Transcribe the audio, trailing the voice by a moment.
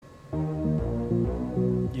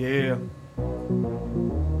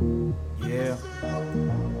Yeah.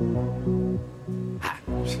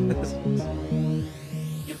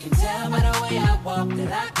 You can tell by the way I walk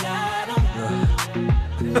that I got 'em.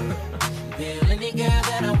 Feel any girl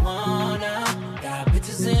that I wanna. Got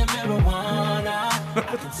bitches in marijuana.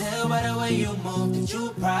 I can tell by the way you move that you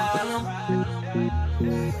a problem.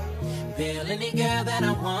 Feel any girl that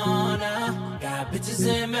I wanna. Got bitches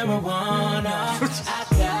in marijuana. I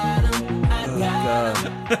got 'em. I got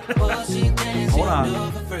 'em. Well, she dance, Hold on. she do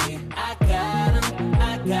it for free. I got 'em.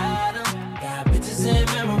 I got 'em. Got bitches in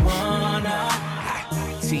marijuana.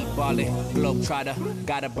 T-ballin', globetrotter,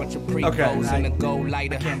 got a bunch of pre-pros Okay, in the gold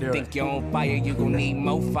lighter. can't do Think it. you're on fire, you gon' need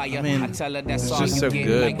more fire. I mean, tell her that's it's all just you so get,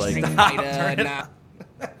 good, like like- Street Turn Fighter. it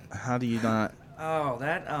Nah. How do you not? Oh,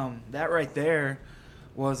 that right there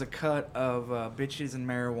was a cut of "Bitches and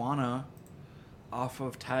Marijuana" off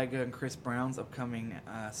of Tyga and Chris Brown's upcoming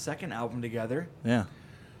second album together. Yeah,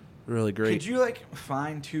 really great. Could you like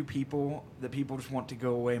find two people that people just want to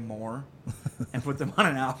go away more and put them on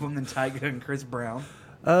an album than Tyga and Chris Brown?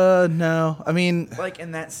 No. I mean, Like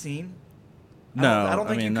in that scene? no. I don't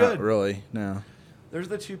think mean, you not could. really. No. There's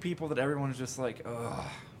the two people that everyone's just like, ugh.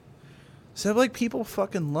 So like people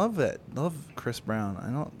fucking love it. Love Chris Brown.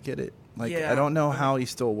 I don't get it. Like Yeah. I don't know how he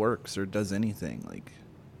still works or does anything. Like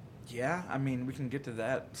Yeah, I mean, we can get to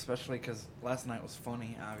that, especially because last night was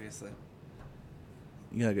funny, obviously.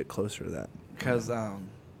 you gotta get closer to that. Because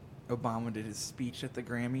Obama did his speech at the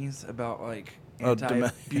Grammys about like Oh,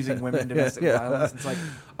 abusing women, domestic Yeah. violence. It's like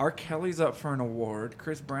R. Kelly's up for an award,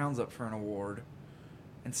 Chris Brown's up for an award,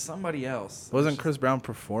 and somebody else. Wasn't Chris Brown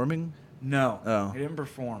performing? No, Oh. he didn't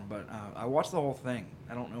perform, but I watched the whole thing.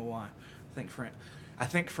 I don't know why. I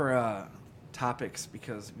think for topics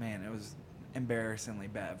because man, it was embarrassingly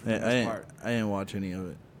bad for the most part. I didn't watch any of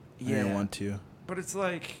it. I didn't Yeah. want to. But it's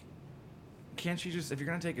like, can't you just, if you're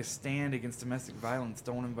gonna take a stand against domestic violence,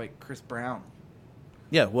 don't invite Chris Brown,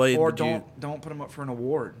 Yeah, well, or did you- don't put him up for an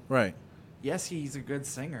award. right. Yes, he's a good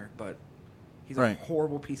singer, but he's Right. a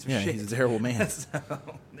horrible piece of Yeah, shit. he's a terrible man. So,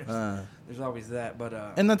 there's, Uh, there's always that, but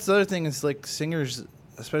And that's the other thing is like singers,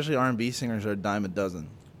 especially R&B singers, are a dime a dozen.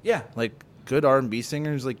 yeah, Like good R&B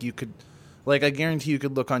singers, like you could, like I guarantee you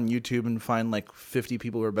could look on YouTube and find like 50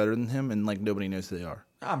 people who are better than him, and like nobody knows who they are.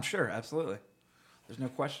 I'm sure, absolutely. There's no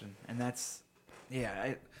question, and that's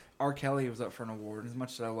R. Kelly was up for an award. As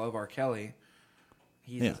much as I love R. Kelly,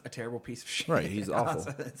 he's Yeah. a terrible piece of shit. Right, he's awful.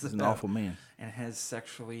 That's what it's He's an about. awful man. And has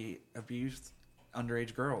sexually abused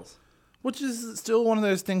underage girls. Which is still one of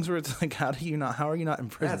those things where it's like, how are you not in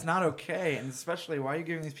prison? That's not okay, and especially why are you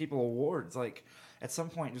giving these people awards? Like, at some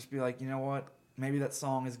point, just be like, you know what? Maybe that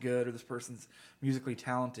song is good or this person's musically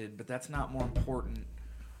talented, but that's not more important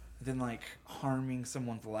than like harming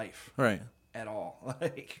someone's life Right. at all.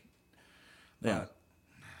 Like, Yeah. but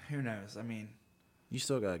who knows? I mean, You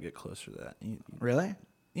still got to get closer to that. really?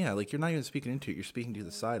 Yeah, like you're not even speaking into it. You're speaking to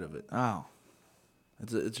the side of it. Oh,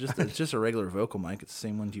 It's just a regular vocal mic. It's the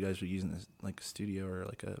same one you guys would use in like a studio or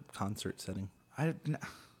like a concert setting.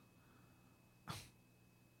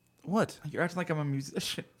 What? You're acting like I'm a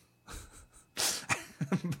musician.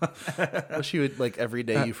 Wish you would like every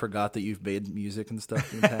day you forgot that you've made music and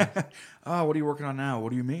stuff in the past. Oh, what are you working on now? What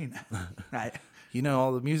do you mean? You know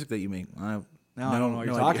all the music that you make. I don't know what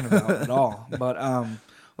you're idea. talking about at all. But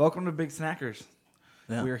welcome to Big Snackers.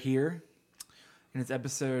 Yeah. We're here, and it's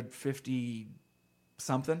episode 50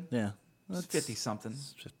 something. Yeah. It's 50 something.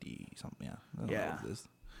 50 something. Yeah. I don't know Yeah. what it is.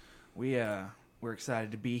 We're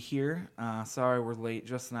excited to be here. Sorry we're late.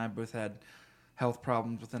 Justin and I both had health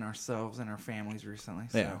problems within ourselves and our families recently,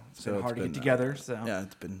 so Yeah, it's so been it's hard to been, get together. So Yeah,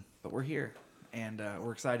 it's been. but we're here, and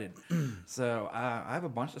we're excited. So I have a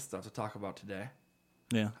bunch of stuff to talk about today.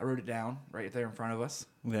 Yeah. I wrote it down right there in front of us.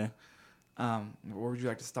 Okay. Where would you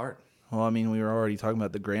like to start? Well, I mean, we were already talking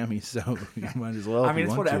about the Grammys, so you might as well. I if mean, you it's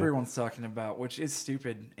want what to. everyone's talking about, which is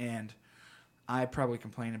stupid, and I probably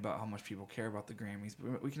complain about how much people care about the Grammys,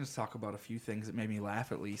 but we can just talk about a few things that made me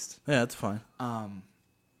laugh at least. Yeah, that's fine.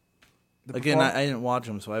 The Again, perform- I didn't watch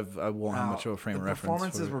them, so I won't have much of a frame of the reference.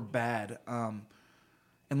 performances for it. were bad.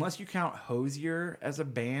 Unless you count Hosier as a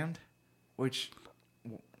band, which,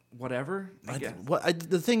 whatever. I guess.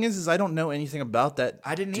 The thing is I don't know anything about that.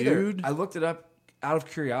 I didn't dude. either. I looked it up out of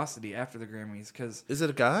curiosity after the Grammys because Is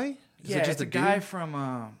it a guy? Is yeah, it just it's a dude? guy from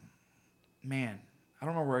man, I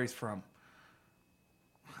don't know where he's from.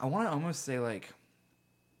 I want to almost say like,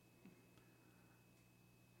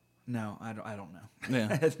 no, I don't know.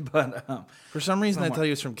 Yeah. But For some reason, I somewhat. thought he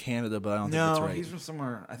was from Canada, but I don't think no, that's right. he's from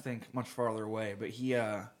somewhere I think much farther away. But he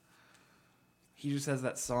just has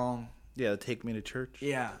that song. Yeah, Take Me to Church.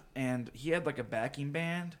 Yeah, and he had like a backing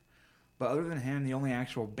band, but other than him, the only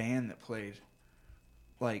actual band that played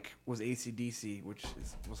like was AC/DC, which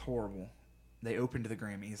was horrible. They opened the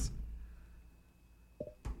Grammys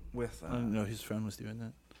with I didn't know his friend was doing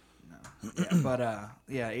that. no, yeah, but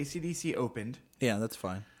yeah, AC/DC opened, Yeah, that's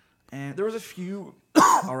fine. and there was a few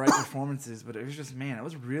alright performances, but it was just it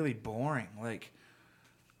was really boring. Like,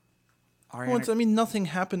 Well, I mean, nothing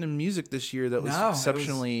happened in music this year that was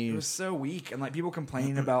exceptionally. It was so weak, and like people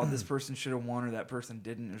complaining about this person should have won or that person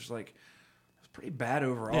didn't. It was like it was pretty bad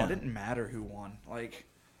overall. Yeah. It didn't matter who won. Like,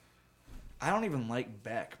 I don't even like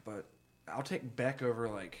Beck, but I'll take Beck over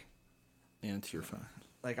like it's your phone.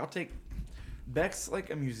 I'll take Beck's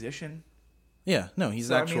like a musician. Yeah, no, he's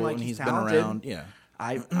So, I mean, actual like, and he's he's talented. been around. Yeah.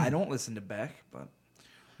 I don't listen to Beck, but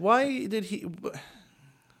Why did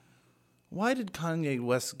Kanye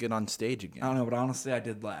West get on stage I again? don't know. But honestly, I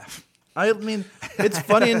did laugh. I mean, it's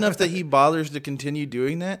funny enough that he bothers to continue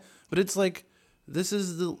doing that, but it's like this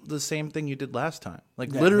is the same thing you did last time.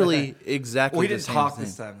 Like Yeah. literally exactly Well, he the didn't same talk thing.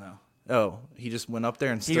 this time though. Oh, he just went up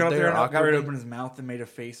there and He stood got up there and got ready awkwardly? to open his mouth and made a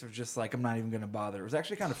face of just like I'm not even going to bother. It was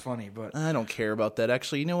actually kind of funny, but I don't care about that.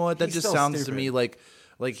 Actually, you know what? That He's just still sounds to stupid. me like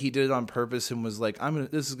he did it on purpose and was like,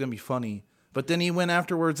 this is gonna be funny. But then he went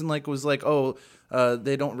afterwards and like was like, oh,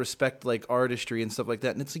 they don't respect like artistry and stuff like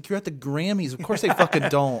that. And it's like you're at the Grammys. Of course they fucking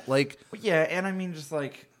don't. Like, yeah, and I mean, just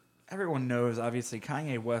like everyone knows, obviously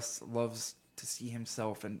Kanye West loves to see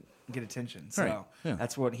himself and get attention. So Right, yeah.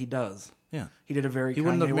 that's what he does. yeah, He did a very he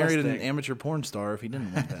wouldn't Kanye have married West an thing. amateur porn star if he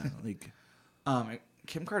didn't want that. Like,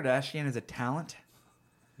 Kim Kardashian is a talent.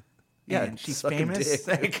 Yeah, and she's suck a famous.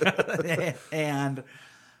 dick. And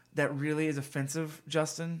that really is offensive,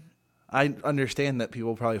 Justin. I understand that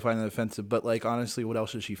people probably find that offensive, but like honestly, what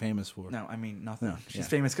else is she famous for? No, I mean nothing. No, She's yeah.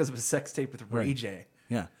 famous because of a sex tape with Ray Right. J.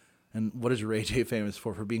 Yeah, and what is Ray J famous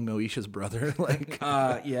for? For being Moesha's brother? Like,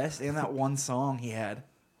 Yes, and that one song he had.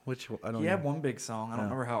 which I don't. He know. had one big song. I don't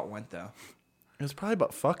remember how it went though. It was probably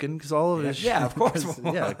about fucking because all of his Yeah, of course because- it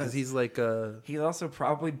was. yeah, because he's like He's also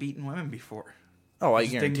probably beaten women before. oh, I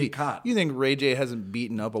Just didn't guarantee. get caught. You think Ray J hasn't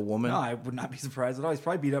beaten up a woman? No, I would not be surprised at all. He's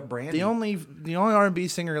probably beat up Brandy The only R&B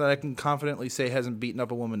singer that I can confidently say hasn't beaten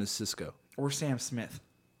up a woman is Cisco. or Sam Smith.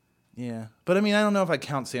 Yeah, but I mean, I don't know if I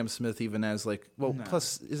count Sam Smith even as like. Well, No.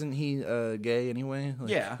 plus, isn't he gay anyway? Like,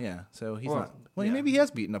 Yeah. yeah. So he's Well, not. Well, yeah. maybe he has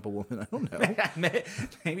beaten up a woman. I don't know.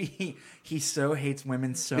 Maybe he so hates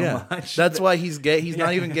women so Yeah, much. that's that- why he's gay. He's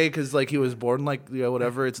not Yeah. even gay because like he was born like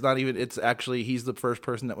whatever. It's not even. It's actually he's the first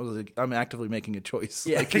person that was like, I'm actively making a choice.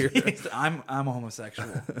 Yeah, Like, here. I'm a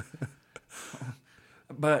homosexual.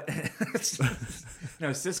 But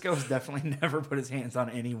no, Cisco's definitely never put his hands on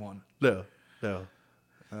anyone. no.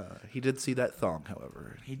 He did see that thong,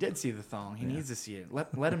 however. He did see the thong. He needs to see it.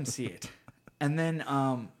 Let him see it. And then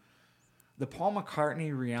the Paul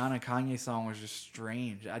McCartney, Rihanna, Kanye song was just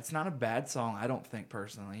strange. It's not a bad song, I don't think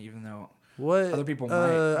personally, even though What other people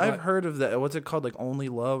might. I've but- heard of that. What's it called? Like Only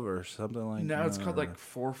Love or something like? No, it's called like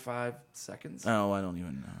 4 or 5 seconds. Oh, I don't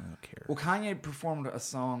even know. I don't care. Well, Kanye performed a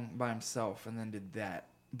song by himself and then did that.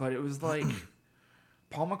 But it was like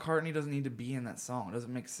Paul McCartney doesn't need to be in that song. It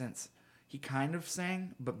doesn't make sense. He kind of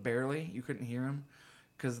sang, but barely. You couldn't hear him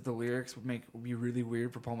because the lyrics would be really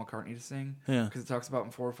weird for Paul McCartney to sing. Yeah. Because it talks about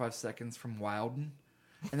in 4 or 5 seconds from Wilden.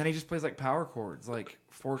 And then he just plays like power chords, like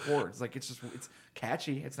 4 chords. Like it's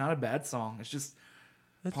catchy. It's not a bad song. It's just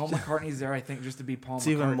Paul McCartney's there, I think, just to be Paul It's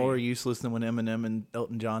McCartney. even more useless than when Eminem and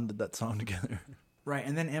Elton John did that song together. Right.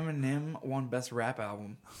 And then Eminem won Best Rap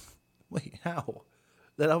Album. Wait, how?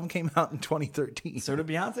 That album came out in 2013. So did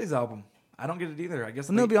Beyonce's album. I don't get it either. I guess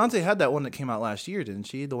no, they- Beyonce had that one that came out last year, didn't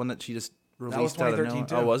she? The one that she just released that was out of 2013 nowhere.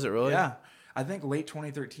 too. Oh, was it really? Yeah, I think late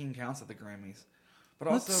 2013 counts at the Grammys. But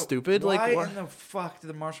That's also, stupid. Why Like, what? in the fuck did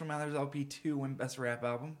the Marshall Mathers LP 2 win Best Rap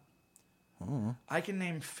Album? I can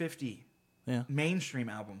name 50 Yeah. mainstream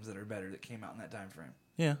albums that are better that came out in that time frame.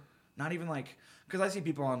 Yeah. Not even like because I see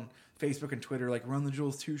people on Facebook and Twitter like Run the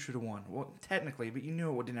Jewels 2 should have won. Well, technically, but you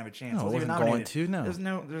knew it didn't have a chance. No, it wasn't even wasn't going nominated. to,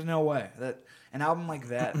 no. There's no way that an album like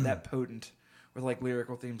that that potent with like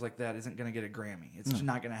lyrical themes like that isn't going to get a Grammy. It's just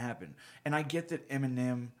not going to happen. And I get that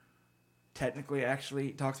Eminem technically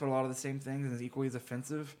actually talks about a lot of the same things and is equally as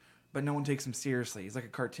offensive, but no one takes him seriously. He's like a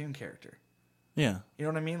cartoon character. Yeah. You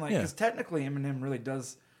know what I mean? Like, Yeah. because technically Eminem really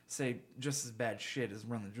does say just as bad shit as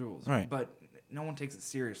Run the Jewels, Right. But no one takes it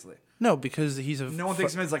seriously. No, because he's a. No one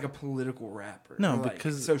thinks of him as like a political rapper. No, or like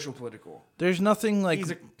because- social political. There's nothing like.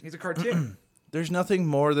 He's a cartoon. There's nothing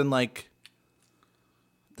more than like.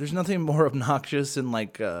 There's nothing more obnoxious and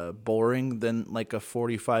like boring than like a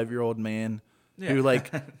 45-year-old man who Yeah.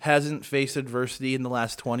 like hasn't faced adversity in the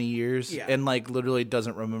last 20 years Yeah. and like literally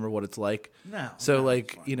doesn't remember what it's like. No, So no, like,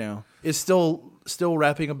 it's fine. you know, is still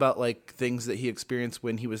rapping about like things that he experienced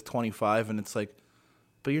when he was 25 and it's like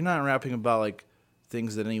but you're not rapping about like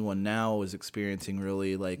things that anyone now is experiencing.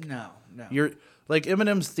 Really, like No. you're like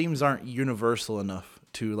Eminem's themes aren't universal enough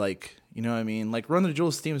to like, you know what I mean? Like Run the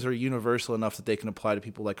Jewels themes are universal enough that they can apply to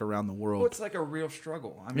people like around the world. Well, it's like a real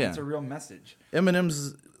struggle. I mean, Yeah. it's a real message.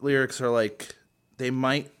 Eminem's lyrics are like they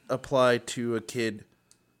might apply to a kid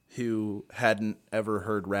who hadn't ever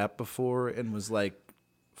heard rap before and was like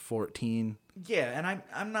 14. Yeah, and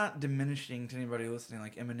I'm not diminishing to anybody listening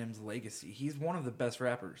like Eminem's legacy. He's one of the best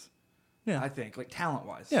rappers. Yeah. I think, like talent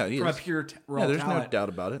wise. Yeah, he from is. a pure raw Yeah, there's talent. no doubt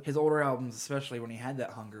about it. His older albums, especially when he had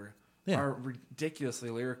that hunger, Yeah. are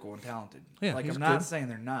ridiculously lyrical and talented. Yeah, like he's I'm not good. saying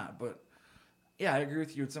they're not, but yeah, I agree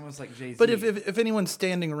with you. It's almost like Jay-Z. But if anyone's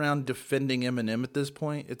standing around defending Eminem at this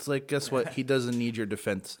point, it's like, guess what? He doesn't need your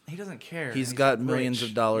defense. he doesn't care. He's and got rich. millions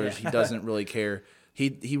of dollars. Yeah. He doesn't really care.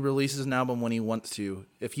 He releases an album when he wants to.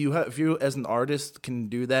 If you as an artist can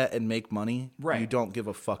do that and make money, Right. you don't give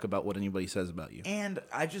a fuck about what anybody says about you. And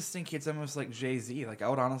I just think it's almost like Jay-Z. Like I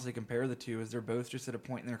would honestly compare the two, as they're both just at a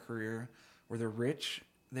point in their career where they're rich.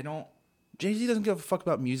 They don't. Jay-Z doesn't give a fuck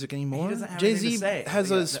about music anymore. He doesn't have anything to Jay-Z say. has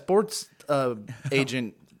Yeah, a that- sports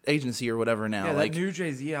agency or whatever now. Yeah, like that new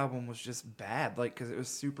Jay-Z album was just bad. Like because it was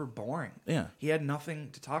super boring. Yeah. he had nothing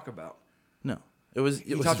to talk about. no, it was.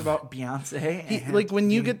 He talked about Beyonce. and like when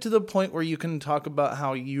you being- get to the point where you can talk about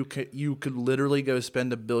how you could literally go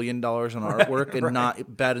spend $1 billion on artwork and right.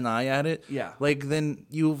 not bat an eye at it. Yeah. Like then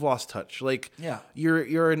you've lost touch. Like Yeah.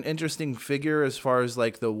 you're an interesting figure as far as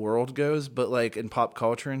like the world goes, but like in pop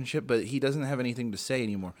culture and shit. But he doesn't have anything to say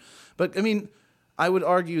anymore. But I mean, I would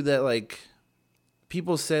argue that like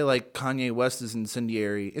people say like Kanye West is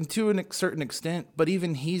incendiary, and to a certain extent, but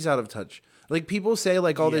even he's out of touch. Like people say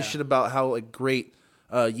like all this Yeah. shit about how like great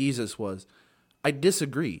Yeezus was. I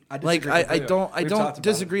disagree. I Like disagree I completely. don't We've talked about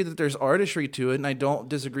disagree that there's artistry to it, and I don't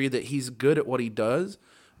disagree that he's good at what he does.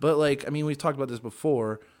 But like I mean, we've talked about this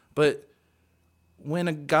before. But when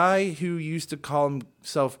a guy who used to call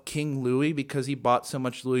himself King Louis because he bought so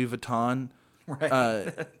much Louis Vuitton,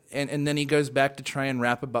 Right. and then he goes back to try and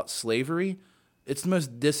rap about slavery, it's the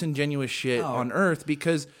most disingenuous shit Oh. on earth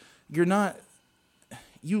because you're not.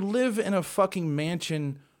 You live in a fucking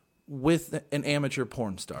mansion with an amateur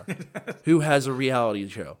porn star who has a reality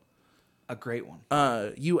show. a great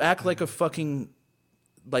one. You act like a fucking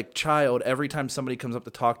like child every time somebody comes up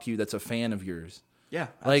to talk to you that's a fan of yours. Yeah,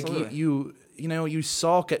 Like absolutely. you know you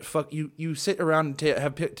sulk at you sit around and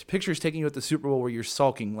have pictures taking you at the Super Bowl where you're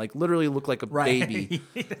sulking, like literally look like a right. baby.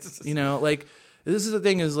 It's- You know, like this is the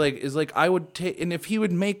thing is like I would take, and if he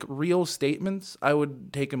would make real statements, I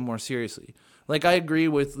would take him more seriously. Like I agree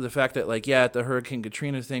with the fact that like yeah, at the Hurricane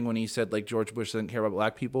Katrina thing when he said like George Bush doesn't care about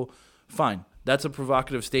black people, fine, that's a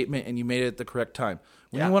provocative statement and you made it at the correct time.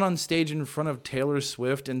 When Yeah. you went on stage in front of Taylor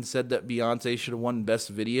Swift and said that Beyonce should have won Best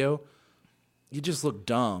Video, you just look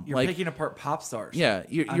dumb. You're like picking apart pop stars. yeah,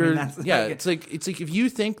 you're I mean, that's yeah. like- It's like if you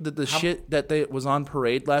think that the shit that was on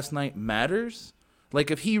Parade last night matters,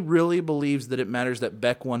 like if he really believes that it matters that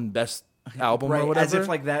Beck won Best Album right. or whatever, As if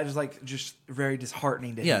like that is like just very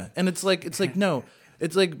disheartening to yeah. him. And it's like no,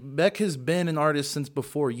 it's like Beck has been an artist since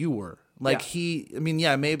before you were. Like Yeah. I mean,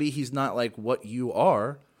 yeah, maybe he's not like what you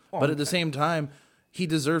are, but at the same time, he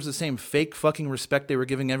deserves the same fake fucking respect they were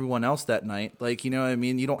giving everyone else that night. Like, you know what I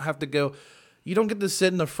mean? You don't have to go. You don't get to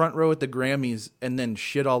sit in the front row at the Grammys and then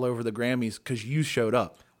shit all over the Grammys because you showed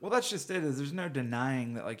up. Well, that's just it. Is there's no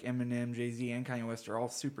denying that like Eminem, Jay-Z, and Kanye West are all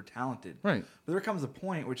super talented. Right. But there comes a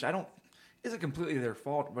point which I don't isn't completely their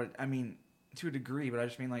fault, but I mean to a degree. But I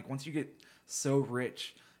just mean like once you get so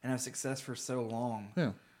rich and have success for so long,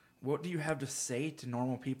 Yeah. what do you have to say to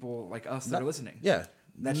normal people like us that are listening? Yeah.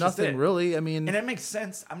 That's just Nothing it. really. I mean, And it makes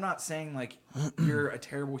sense. I'm not saying like you're a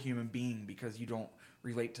terrible human being because you don't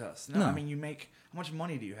relate to us. No, I mean you make how much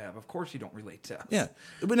money do you have? Of course you don't relate to us. yeah.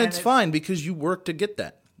 But And it's fine because you work to get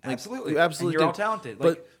that. Like, Absolutely. You absolutely And you're all did. talented. But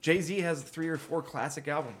Like Jay-Z has 3 or 4 classic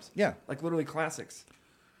albums. Yeah. Like literally classics.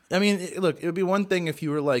 I mean, look, it would be one thing if you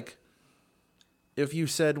were like, if you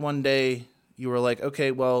said one day you were like,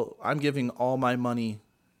 okay, well, I'm giving all my money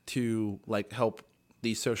to like help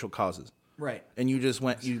these social causes, Right. and you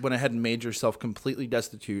went ahead and made yourself completely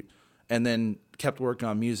destitute, and then kept working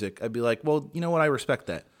on music. I'd be like, well, you know what, I respect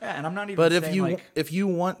that. Yeah, and I'm not even But saying if you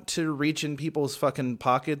want to reach in people's fucking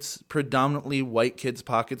pockets, predominantly white kids'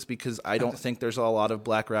 pockets, because I don't think there's a lot of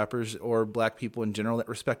black rappers or black people in general that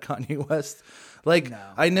respect Kanye West. Like No.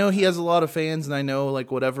 I know he has a lot of fans, and I know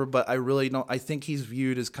like whatever, but I really don't. I think he's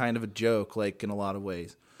viewed as kind of a joke, like in a lot of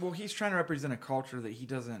ways. well, he's trying to represent a culture that he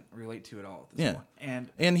doesn't relate to at all at this Yeah. point.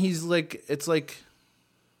 And he's like, it's like,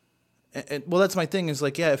 well, that's my thing. Is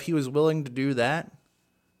like, yeah, if he was willing to do that,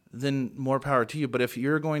 then more power to you. But if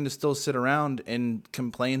you're going to still sit around and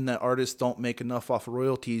complain that artists don't make enough off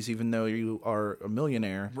royalties, even though you are a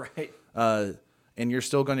millionaire, Right. And you're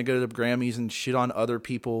still going to go to the Grammys and shit on other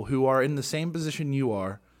people who are in the same position you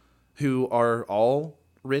are, who are all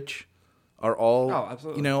rich, are all,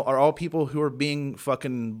 absolutely. you know, are all people who are being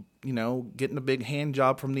fucking, you know, getting a big hand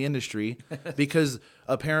job from the industry because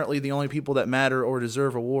apparently the only people that matter or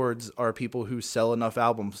deserve awards are people who sell enough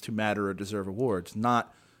albums to matter or deserve awards,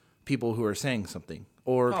 not people who are saying something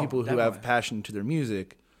or people who have definitely. passion to their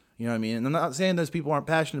music. You know what I mean? And I'm not saying those people aren't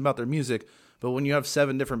passionate about their music, but when you have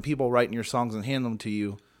 7 different people writing your songs and hand them to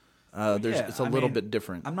you, it's a little bit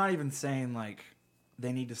different. I'm not even saying like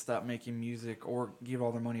they need to stop making music or give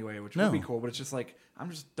all their money away, which No. would be cool. But it's just like I'm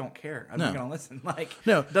just don't care. I'm No. not gonna listen. Like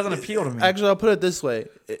No, it doesn't appeal to me. Actually, I'll put it this way: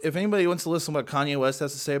 if anybody wants to listen to what Kanye West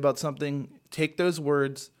has to say about something, take those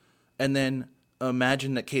words and then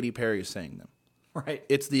imagine that Katy Perry is saying them. Right.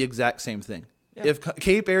 It's the exact same thing. Yeah. If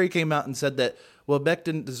Katy Perry came out and said that, well, Beck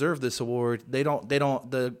didn't deserve this award. The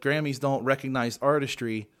Grammys don't recognize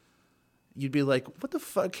artistry. You'd be like, what the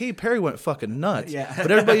fuck? Katy Perry went fucking nuts. Yeah. But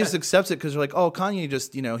everybody just accepts it because they're like, oh, Kanye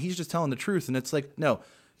just, you know, he's just telling the truth. And it's like, no,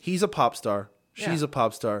 he's a pop star. She's Yeah. a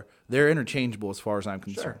pop star. They're interchangeable as far as I'm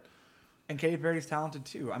concerned. Sure. And Katy Perry's talented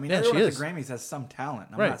too. I mean, Yeah, everyone she at is. the Grammys has some talent.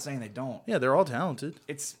 I'm Right. not saying they don't. Yeah, they're all talented.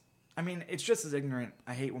 It's just as ignorant.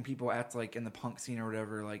 I hate when people act like in the punk scene or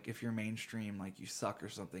whatever, like if you're mainstream, like you suck or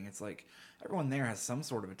something. It's like everyone there has some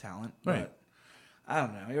sort of a talent. Right. But I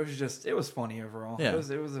don't know. It was funny overall. Yeah. It was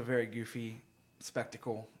a very goofy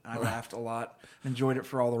spectacle. I laughed a lot. Enjoyed it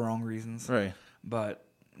for all the wrong reasons. Right. But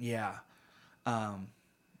yeah.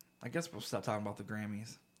 I guess we'll stop talking about the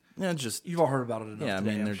Grammys. Yeah, it's just, You've all heard about it enough yeah, I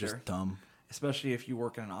today, mean, they're I'm sure. just dumb. Especially if you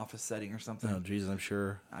work in an office setting or something. Oh, Jesus, I'm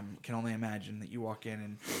sure. I can only imagine that you walk in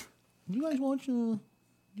and You guys want to...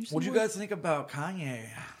 what'd you guys think about Kanye?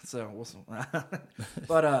 So we'll see.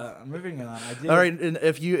 But moving on, I did. All right, and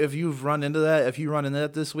if you've run into that, if you run into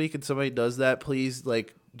that this week and somebody does that, please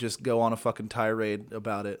like just go on a fucking tirade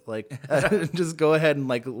about it. Like just go ahead and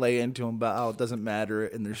like lay into them about how it doesn't matter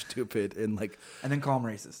and they're stupid and like And then call him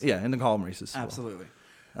racist. yeah, and then call them racist. as well. Absolutely.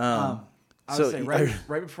 I so would say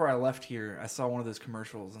right before I left here, I saw one of those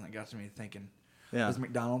commercials and it got to me thinking. Yeah. Those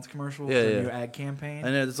McDonald's commercials, Yeah, the yeah. new ad campaign.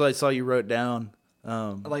 And that's what I saw you wrote down.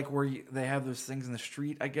 Like where they have those things in the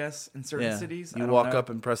street, I guess, in certain Yeah, cities. you walk up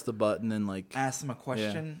and press the button and like. ask them a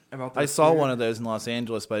question about. I saw one of those in Los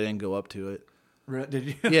Angeles, but I didn't go up to it. Did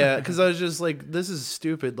you? Yeah, because I was just like, this is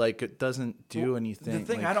stupid. Like, it doesn't do anything. The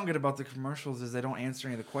thing like, I don't get about the commercials is they don't answer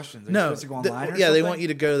any of the questions. They're No, supposed to go online. Or yeah, they something? want you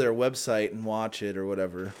to go to their website and watch it or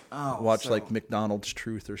whatever. Oh, watch so- like McDonald's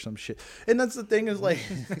Truth or some shit. And that's the thing is like,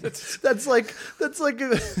 that's like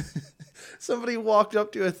somebody walked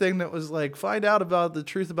up to a thing that was like, find out about the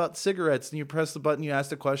truth about cigarettes, and you press the button, you ask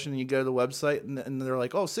the question, and you go to the website, and they're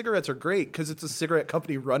like, oh, cigarettes are great because it's a cigarette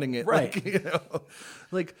company running it, Right. Like, you know,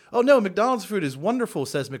 like, oh no, McDonald's food is wonderful,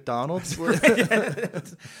 says McDonald's. Well,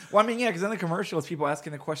 I mean, yeah, because in the commercials, people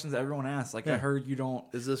asking the questions that everyone asks. Like, I heard you don't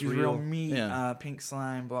Is this use real? real meat, Yeah. pink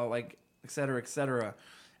slime, blah, like, et cetera, et cetera.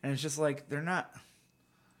 And it's just like they're not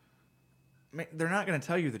going to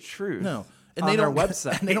tell you the truth. No. And on they their don't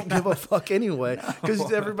website. And they don't give a fuck anyway because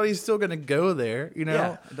No. everybody's still going to go there. You know,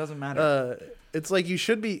 Yeah, it doesn't matter. It's like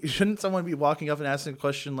shouldn't someone be walking up and asking a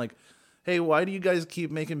question like, "Hey, why do you guys keep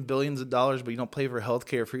making billions of dollars but you don't pay for health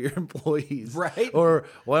care for your employees?" Right. Or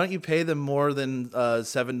why don't you pay them more than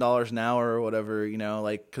 $7 an hour or whatever? You know,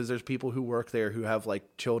 like because there's people who work there who have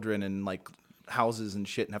like children and like houses and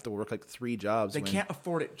shit and have to work like 3 jobs. They when- can't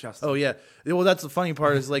afford it, Justin. Oh yeah. Well, that's the funny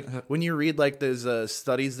part is like when you read like those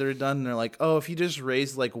studies that are done, and they're like, oh, if you just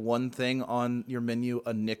raised like one thing on your menu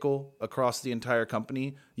a nickel across the entire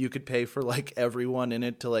company, you could pay for like everyone in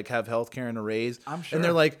it to like have healthcare and a raise. I'm sure. And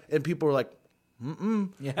they're like, and people are like,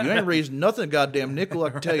 Yeah. you ain't raised nothing, a goddamn nickel.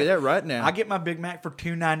 I can tell you that right now. I get my Big Mac for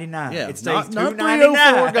 $2.99. yeah, It stays not $2.99.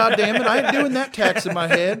 $3.04. Goddamn it, I ain't doing that tax in my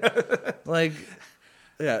head. Like,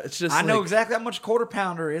 yeah, it's just. I know like, exactly how much quarter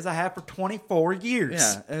pounder is. I have for 24 years.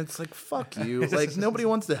 Yeah, and it's like fuck you. Like nobody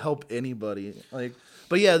wants to help anybody. Like,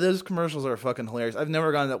 but yeah, those commercials are fucking hilarious. I've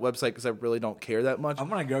never gone to that website because I really don't care that much. I'm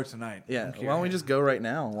gonna go tonight. Yeah, I'm why don't we curious. just go right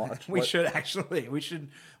now and watch? We should actually. We should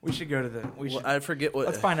go to the. We should. I forget what.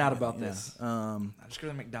 Let's find out about this. Yeah. Just go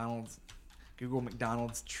to McDonald's. Google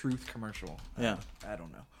McDonald's Truth commercial. Yeah. I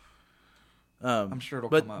don't know. I'm sure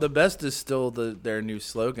it'll But come up. the best is still their new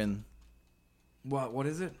slogan: What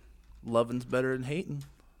is it? "Loving's better than hating."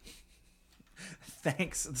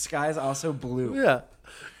 Thanks. The sky's also blue. Yeah.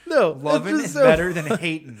 No, Loving it's is just so, better than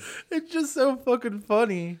hating. It's just so fucking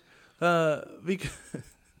funny,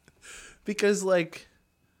 because like,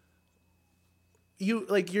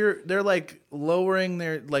 they're like lowering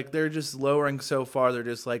they're just lowering so far. They're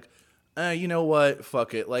just like, you know what?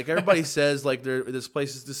 Fuck it. Like everybody says, like this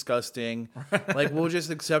place is disgusting. Like we'll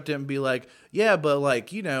just accept it and be like, yeah, but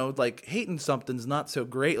like like hating something's not so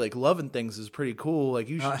great. Like loving things is pretty cool. Like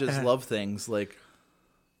you should just love things. Like,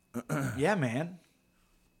 yeah, man.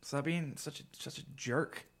 Stop being such a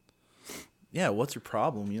jerk. Yeah, what's your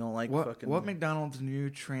problem? You don't like what McDonald's new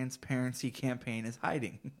transparency campaign is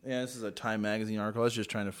hiding? Yeah, this is a Time magazine article. I was just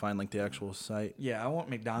trying to find like the actual site. Yeah, I want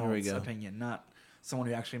McDonald's opinion, not someone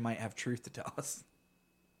who actually might have truth to tell us.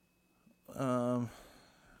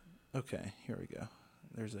 Okay, here we go.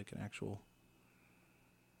 There's like an actual.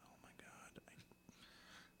 Oh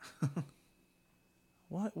my god.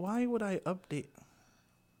 Why would I update?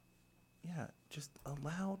 Yeah, just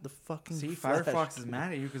allow the fucking. See, flash. Firefox is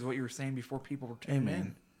mad at you because what you were saying before people were tuning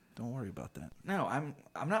in. Don't worry about that. No,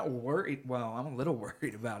 I'm not worried. Well, I'm a little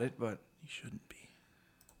worried about it, but you shouldn't be.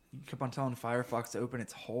 You kept on telling Firefox to open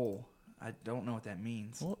its hole. I don't know what that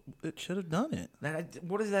means. Well, it should have done it.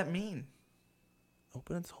 What does that mean?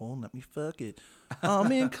 Open its hole and let me fuck it. Oh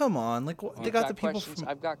man, come on! Like they got the people from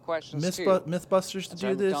I've got questions MythBusters to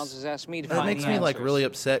do this. McDonald's has asked me to that find makes me like really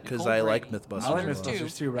upset because I like MythBusters. I like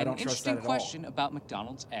MythBusters too, but I don't trust that at all. Interesting question about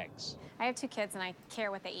McDonald's eggs. I have 2 kids and I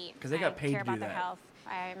care what they eat. Because they got paid to do I care about that. their health.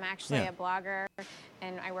 I'm actually a blogger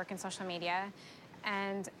and I work in social media.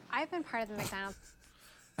 And I've been part of the McDonald's.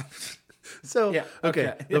 So,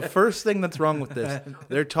 okay. The first thing that's wrong with this,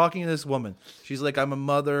 they're talking to this woman. She's like, I'm a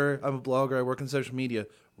mother, I'm a blogger, I work in social media.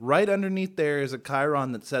 Right underneath there is a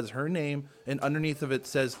chyron that says her name, and underneath of it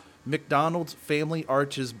says McDonald's Family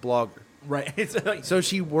Arches blogger. Right. So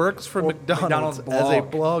she works for McDonald's as a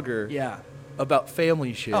blogger. Yeah. About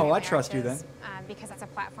family shit. Oh, I trust you then. Because that's a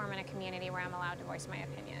platform and a community where I'm allowed to voice my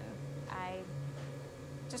opinion. I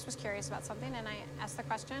just was curious about something and I asked the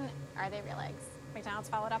question, are they real eggs? McDonald's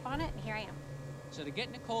followed up on it, and here I am. So to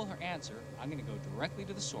get Nicole her answer, I'm going to go directly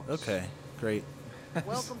to the source. Okay, great.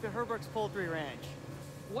 Welcome to Herbert's Poultry Ranch.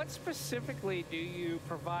 What specifically do you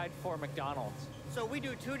provide for McDonald's? So we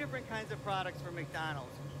do 2 different kinds of products for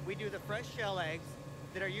McDonald's. We do the fresh shell eggs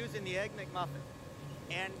that are used in the Egg McMuffin.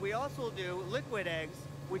 And we also do liquid eggs,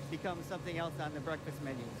 which becomes something else on the breakfast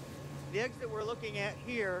menu. The eggs that we're looking at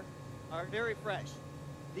here are very fresh.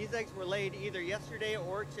 These eggs were laid either yesterday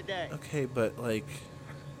or today. Okay, but like,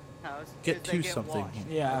 get to something. Washed.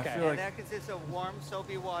 Yeah, okay. I feel like that consists of warm,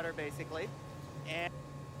 soapy water, basically. And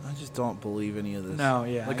I just don't believe any of this. No,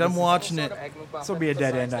 yeah. Like I'm watching it. This will be a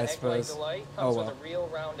dead end, I suppose. Oh well. With a real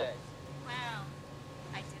round egg. Wow.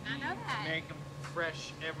 I did not know that. Make them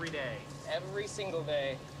fresh every day. Every single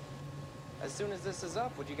day. As soon as this is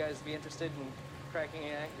up, would you guys be interested in cracking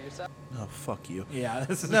an egg yourself? Oh, fuck you. Yeah,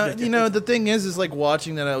 this is No, ridiculous. the thing is like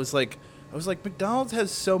watching that, I was like, McDonald's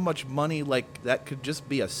has so much money, like that could just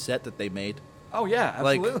be a set that they made. Oh yeah,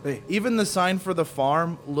 absolutely. Like even the sign for the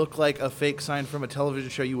farm looked like a fake sign from a television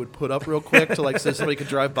show you would put up real quick to like so somebody could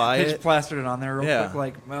drive by They it. just plastered it on there real Yeah.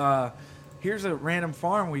 quick. Like, here's a random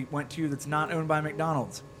farm we went to that's not owned by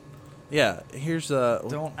McDonald's. Yeah, here's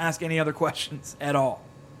Don't ask any other questions at all.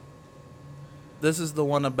 this is the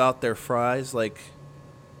one about their fries, like,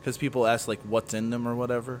 because people ask like what's in them or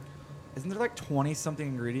whatever. Isn't there like 20-something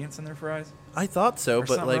ingredients in their fries? I thought so, Or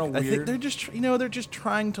but something like real I think weird. they're just they're just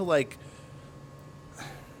trying to like.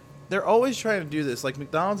 They're always trying to do this. Like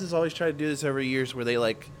McDonald's has always tried to do this every year, where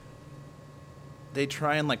they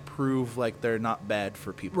try and like prove like they're not bad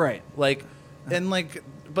for people, Right. Like, and like,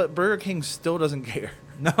 but Burger King still doesn't care.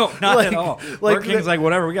 No, not Like- at all. like Burger King's the- like,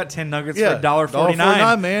 whatever, we got 10 nuggets Yeah, for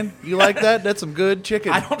 $1.49. man. You like that? That's some good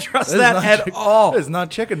chicken. I don't trust is that not at all. It's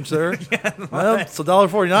not chicken, sir. Well, it's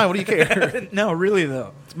 $1.49. What do you care? No, really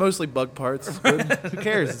though. It's mostly bug parts. It's good. Who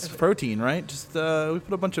cares? It's protein, right? Just we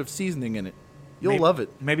put a bunch of seasoning in it. You'll love it.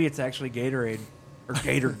 Maybe it's actually Gatorade or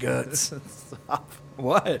Gator Guts. Stop.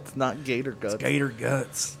 What? It's not gator guts. Gator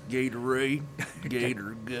Guts. Gatorade.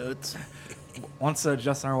 Gator guts. Once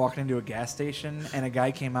Justin and I were walking into a gas station and a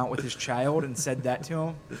guy came out with his child and said that to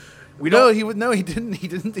him. He didn't. He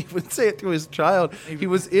didn't even say it to his child. He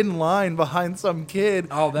was in line behind some kid.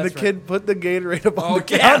 Oh, that's and the kid put the Gatorade up on the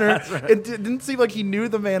yeah, counter. that's right. It didn't seem like he knew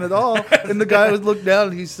the man at all. And the guy was looked down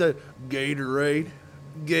and he said, "Gatorade,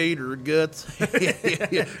 Gator guts." To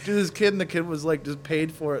this kid, and the kid was like just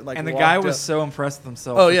paid for it. Like, And the walked guy was up. so impressed with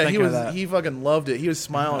himself. Oh for yeah, he thinking of was. that. He fucking loved it. He was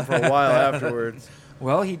smiling for a while afterwards.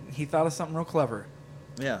 Well, he thought of something real clever.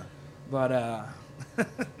 Yeah. But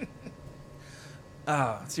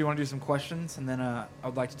so you want to do some questions, and then I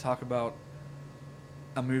would like to talk about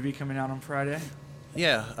a movie coming out on Friday.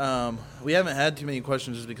 Yeah, we haven't had too many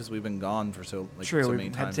questions just because we've been gone for so True, so we many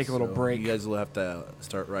had to times. take a little so break. You guys will have to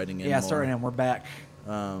start writing in. Yeah, more. starting and we're back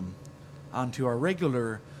onto our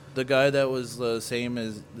regular. The guy that was the same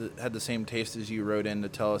as had the same taste as you wrote in to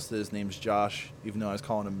tell us that his name's Josh, even though I was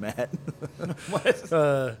calling him Matt.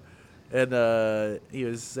 What? And he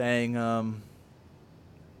was saying, I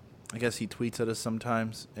guess he tweets at us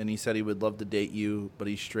sometimes, and he said he would love to date you, but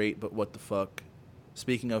he's straight. But what the fuck?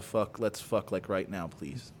 Speaking of fuck, let's fuck like right now,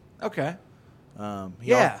 please. Okay.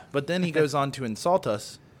 Yeah. But then he goes on to insult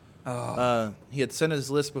us. Oh. He had sent his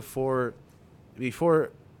list before,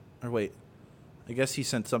 or wait, I guess he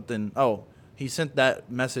sent something. Oh, he sent that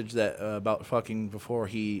message that about fucking before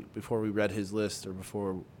we read his list or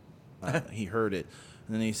before he heard it,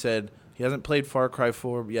 and then he said he hasn't played Far Cry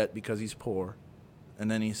 4 yet because he's poor. And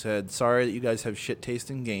then he said, sorry that you guys have shit taste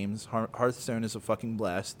in games. Hearthstone is a fucking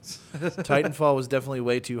blast. Titanfall was definitely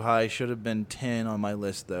way too high. Should have been 10 on my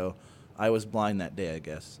list, though. I was blind that day, I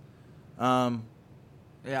guess.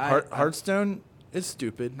 Hearthstone is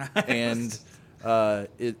stupid. And why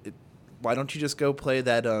don't you just go play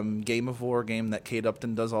that Game of War game that Kate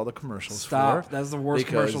Upton does all the commercials Stop. for? That's the worst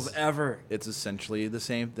commercials ever. It's essentially the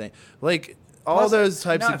same thing. Like... All those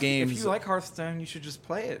types of games. If you like Hearthstone, you should just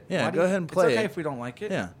play it. Yeah, go ahead and play it. It's okay if we don't like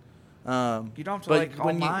it. Yeah. You don't have to like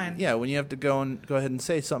all mine. When you have to go ahead and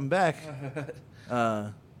say something back,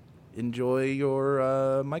 enjoy your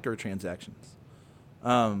microtransactions.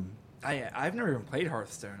 I've never even played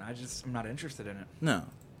Hearthstone. I'm not interested in it. No.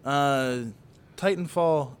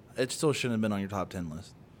 Titanfall, it still shouldn't have been on your top 10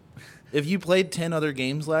 list. If you played 10 other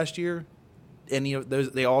games last year, any of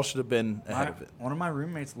those, they all should have been ahead of it. One of my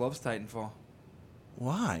roommates loves Titanfall.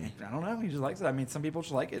 Why? I don't know. He just likes it. I mean, some people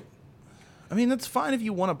just like it. I mean, that's fine if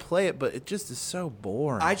you want to play it, but it just is so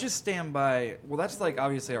boring. I just stand by. Well, that's like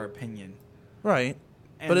obviously our opinion, right?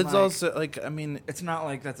 And but it's like, also like, I mean, it's not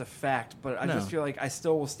like that's a fact. But I just feel like I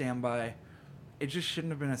still will stand by. It just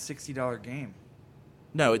shouldn't have been a $60 game.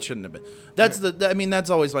 No, it shouldn't have been. That's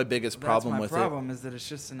always my biggest problem with it. My problem is that it's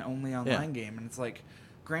just an only online game, and it's like,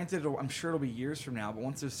 granted, I'm sure it'll be years from now, but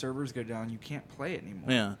once those servers go down, you can't play it anymore.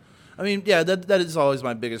 Yeah. I mean, yeah, that is always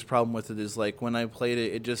my biggest problem with it is, like, when I played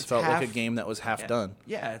it, it just felt like a game that was half done.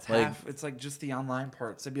 Yeah, it's half. It's like just the online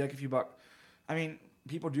parts. It'd be like if you bought... I mean,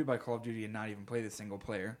 people do buy Call of Duty and not even play the single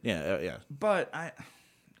player. Yeah, yeah. But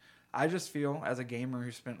I just feel, as a gamer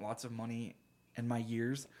who spent lots of money in my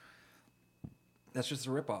years, that's just a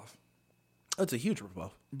ripoff. That's a huge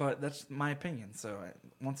ripoff. But that's my opinion. So,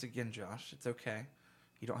 once again, Josh, it's okay.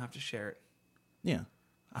 You don't have to share it. Yeah.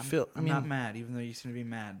 I'm not mad, even though you seem to be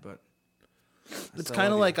mad, but... It's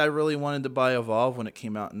kind of like I really wanted to buy Evolve when it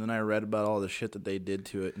came out, and then I read about all the shit that they did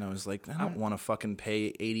to it, and I was like, I don't want to fucking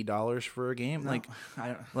pay $80 for a game. No,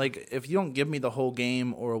 like if you don't give me the whole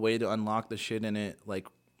game or a way to unlock the shit in it, like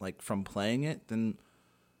from playing it, then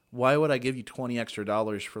why would I give you $20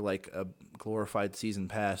 extra for like a glorified season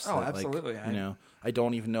pass? Oh, absolutely. I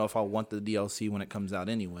don't even know if I'll want the DLC when it comes out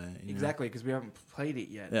anyway. Exactly, because we haven't played it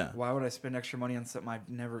yet. Yeah. Why would I spend extra money on something I've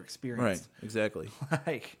never experienced? Right, exactly.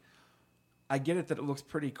 Like, I get it that it looks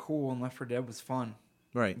pretty cool and Left 4 Dead was fun.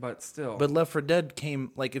 Right. But still. But Left 4 Dead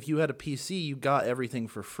came, like, if you had a PC, you got everything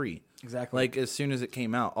for free. Exactly. Like, as soon as it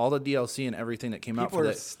came out. All the DLC and everything that came out for that.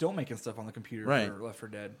 People are still making stuff on the computer for Left 4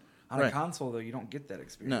 Dead. On a console, though, you don't get that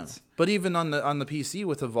experience. No. But even on the PC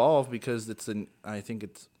with Evolve, because I think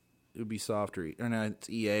it's Ubisoft or no, it's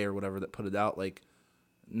EA or whatever that put it out, like,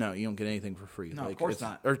 no, you don't get anything for free. No, like, of course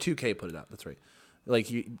not. Or 2K put it out, that's right. Like,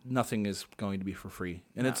 nothing is going to be for free.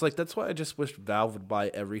 And it's like, that's why I just wish Valve would buy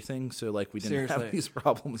everything so, like, we didn't have these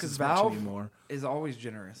problems as much anymore. Valve is always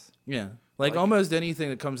generous. Yeah. Like, almost anything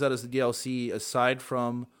that comes out as the DLC, aside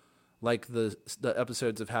from, like, the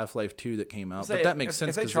episodes of Half-Life 2 that came out. But that makes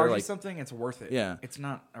sense. If they charge you something, it's worth it. Yeah. It's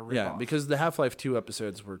not a ripoff. Yeah, because the Half-Life 2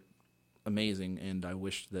 episodes were amazing, and I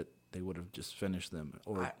wish that they would have just finished them.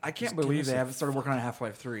 Or I can't believe they haven't started working on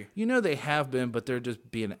Half-Life 3. You know they have been, but they're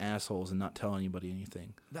just being assholes and not telling anybody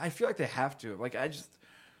anything. I feel like they have to. Like,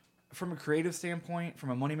 from a creative standpoint, from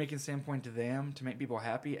a money-making standpoint to them, to make people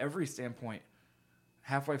happy, every standpoint,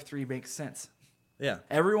 Half-Life 3 makes sense. Yeah.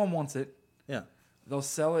 Everyone wants it. Yeah. They'll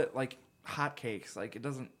sell it like hotcakes. Like, it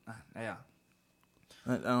doesn't... yeah.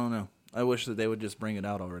 I don't know. I wish that they would just bring it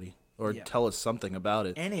out already. Or tell us something about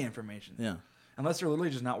it. Any information. Yeah. Unless they're literally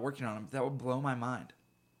just not working on them. That would blow my mind.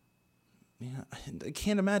 Yeah, I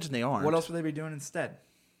can't imagine they aren't. What else would they be doing instead?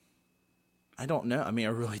 I don't know. I mean, I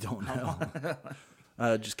really don't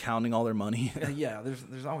know. Just counting all their money. Yeah,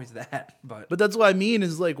 there's always that. But that's what I mean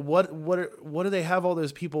is, like, what do they have all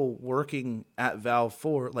those people working at Valve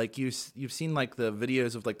for? Like, you've seen, like, the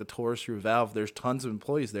videos of, like, the tours through Valve. There's tons of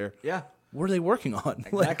employees there. Yeah. What are they working on?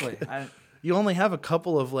 Exactly. You only have a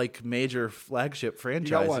couple of like major flagship You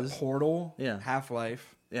franchises. got what? Portal. Yeah.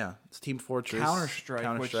 Half-Life. Yeah, it's Team Fortress,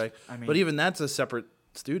 Counter-Strike, which, I mean- but even that's a separate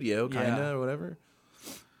studio, kind of, Yeah. or whatever.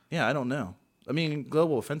 Yeah, I don't know. I mean,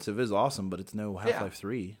 Global Offensive is awesome, but it's no Half-Life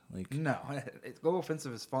 3. Like, No, Global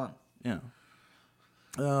Offensive is fun. yeah.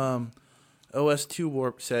 OS2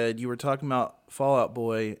 Warp said, you were talking about Fallout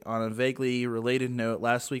Boy. On a vaguely related note,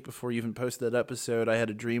 last week before you even posted that episode, I had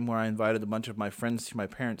a dream where I invited a bunch of my friends to my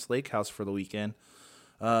parents' lake house for the weekend.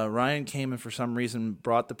 Ryan came and for some reason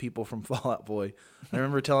brought the people from Fallout Boy. I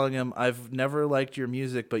remember telling him, I've never liked your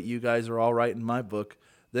music, but you guys are all right in my book.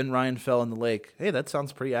 Then Ryan fell in the lake. Hey, that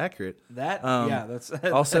sounds pretty accurate. That's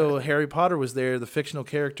Also, Harry Potter was there, the fictional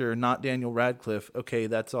character, not Daniel Radcliffe. Okay,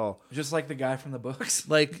 that's all. just like the guy from the books.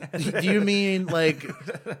 Like, do you mean like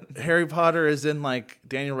Harry Potter is in like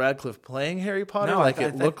Daniel Radcliffe playing Harry Potter? No, like I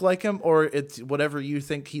it looked like him, or it's whatever you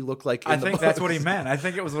think he looked like in I the think books? that's what he meant. I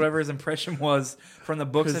think it was whatever his impression was from the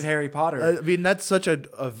books of Harry Potter. I mean, that's such a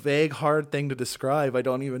vague, hard thing to describe. I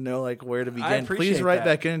don't even know like where to I begin. appreciate Please write that.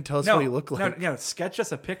 back in and tell us what he looked like. No, sketch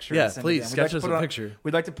us a picture. Yeah, and send it please, in. We'd sketch to us put a it on- picture.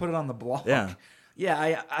 We'd like to put it on the blog. Yeah.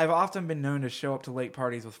 Yeah, I've often been known to show up to lake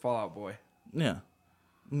parties with Fallout Boy. Yeah.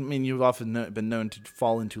 I mean, you've often been known to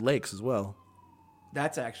fall into lakes as well.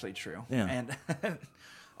 That's actually true. Yeah. And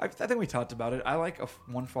I think we talked about it. I like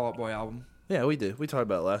one Fallout Boy album. Yeah, we did. We talked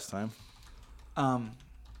about it last time.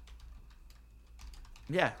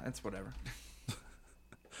 Yeah, that's whatever.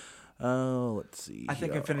 Oh, let's see. I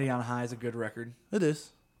think here. Infinity on High is a good record. It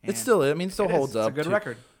is. And It still holds up. It's a good too.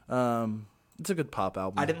 record. It's a good pop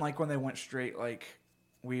album. I didn't like when they went straight like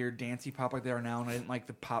weird dancey pop like they are now, and I didn't like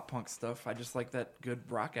the pop punk stuff. I just like that good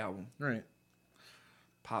rock album. Right.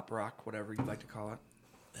 Pop rock, whatever you'd like to call it.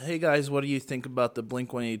 Hey guys, what do you think about the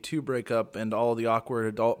Blink-182 breakup and all the awkward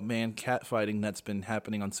adult man catfighting that's been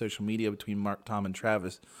happening on social media between Mark, Tom, and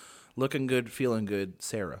Travis? Looking good, feeling good,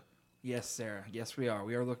 Sarah. Yes, Sarah. Yes, we are.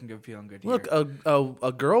 We are looking good, feeling good here. Look,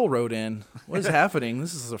 a girl wrote in. What is happening?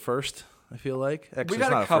 This is a first, I feel like. Actually, got it's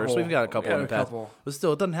a not a first. couple. We've got a couple We got in a the past. couple. But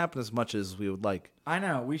still, it doesn't happen as much as we would like. I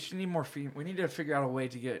know. We should need more. We need to figure out a way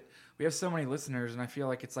to get. We have so many listeners, and I feel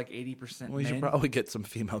like it's like 80% We should men. probably get some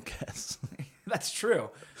female guests. That's true.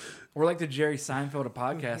 We're like the Jerry Seinfeld of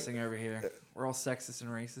podcasting over here. We're all sexist and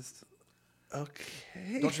racist.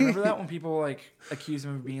 Okay. Don't you remember that when people like accuse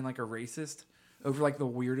him of being like a racist over like the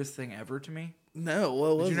weirdest thing ever to me? No,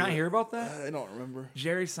 what was Did you not it? hear about that? I don't remember.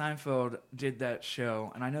 Jerry Seinfeld did that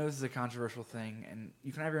show, and I know this is a controversial thing, and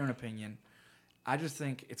you can have your own opinion. I just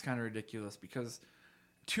think it's kind of ridiculous because,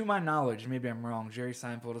 to my knowledge, maybe I'm wrong, Jerry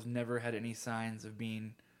Seinfeld has never had any signs of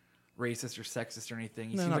being racist or sexist or anything.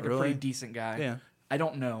 He No, seems not like a really. pretty decent guy. Yeah. I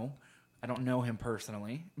don't know him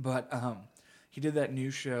personally, but he did that new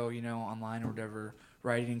show, online or whatever,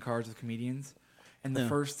 writing cards with comedians. And the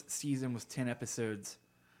first season was 10 episodes.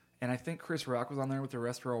 And I think Chris Rock was on there with the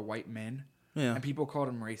rest were all white men. Yeah. And people called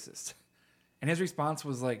him racist. And his response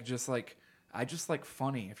was I just like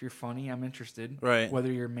funny. If you're funny, I'm interested. Right.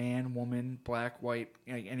 Whether you're man, woman, black, white,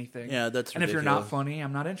 anything. Yeah, that's And if you're not ridiculous. funny,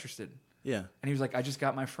 I'm not interested. Yeah. And he was like, I just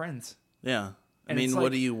got my friends. Yeah. I And mean, it's what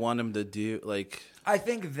like- do you want him to do? Like, I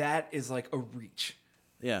think that is like a reach.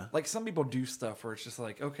 yeah. Like some people do stuff where it's just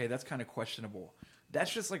like, okay, that's kind of questionable.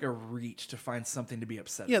 That's just like a reach to find something to be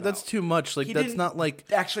upset Yeah, about. that's too much. Like, He that's didn't not like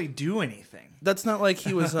actually do anything. That's not like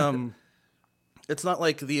he was. It's not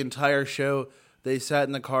like the entire show they sat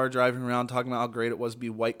in the car driving around talking about how great it was to be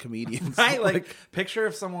white comedians. Right? Like, picture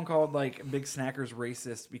if someone called like Big Snackers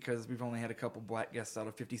racist because we've only had a couple black guests out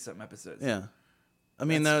of 50-something episodes. yeah. I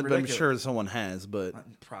mean, That's I'm ridiculous. sure someone has, but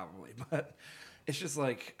Probably. But it's just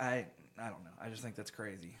like, I don't know. I just think that's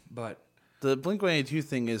crazy. But, the Blink-182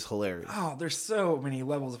 thing is hilarious. oh, there's so many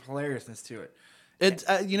levels of hilariousness to it. It's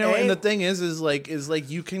and the thing is like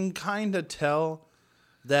you can kind of tell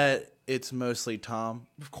that it's mostly Tom,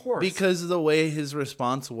 Of course. because of the way his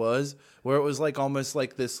response was, where it was like almost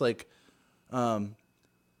like this like,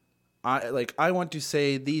 I want to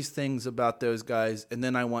say these things about those guys, and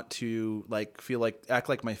then I want to like act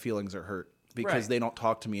like my feelings are hurt because Right. they don't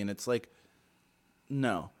talk to me, and it's like,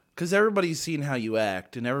 no. Because everybody's seen how you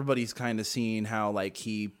act, and everybody's kind of seen how like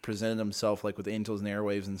he presented himself, like with Angels and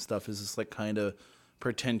Airwaves and stuff, is this like kind of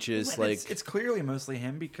pretentious, And like it's clearly mostly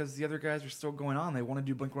him because the other guys are still going on. They want to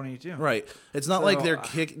do Blink-182. right. It's not So, like not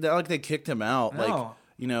like they kicked him out, like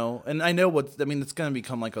No. And I know it's going to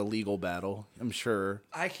become like a legal battle, I'm sure.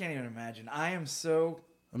 I can't even imagine. I am so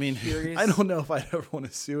I mean, curious. I don't know if I'd ever want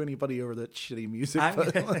to sue anybody over that shitty music.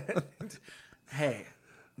 but- Hey,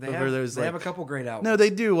 they Over have, those, they have a like- couple great albums. No, they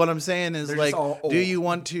do. What I'm saying is, They're like, just all do old. you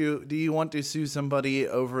want to sue somebody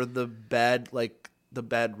over the bad, like, the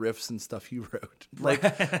bad riffs and stuff you wrote. Like,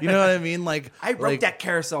 you know what I mean? Like I wrote that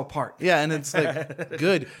carousel part. Yeah, and it's like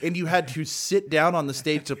good. And you had to sit down on the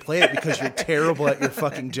stage to play it because you're terrible at your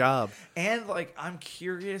fucking job. And like I'm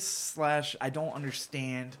curious / I don't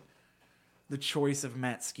understand the choice of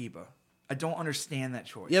Matt Skiba. I don't understand that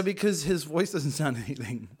choice. Yeah, because his voice doesn't sound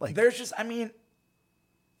anything like. There's just, I mean,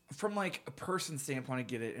 from like a person standpoint, I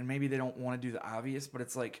get it, and maybe they don't want to do the obvious, but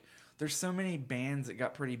it's like there's so many bands that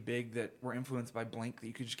got pretty big that were influenced by Blink that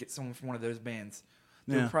you could just get someone from one of those bands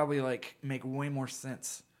that Yeah. would probably like make way more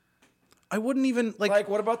sense. I wouldn't even Like,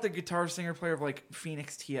 what about the guitar singer player of like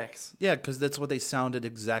Phoenix TX? Yeah, because that's what they sounded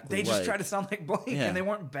exactly They like. just tried to sound like Blink, Yeah. and they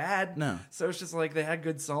weren't bad. No. So it's just like they had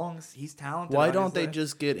good songs. He's talented. Why don't they obviously.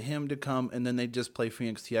 just get him to come and then they just play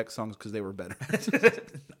Phoenix TX songs because they were better?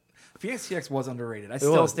 Phoenix TX was underrated. I It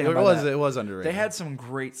still was. stand It by was- that. it was underrated. They had some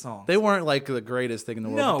great songs. They weren't like the greatest thing in the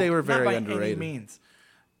world, No, but they were not very by underrated. any means.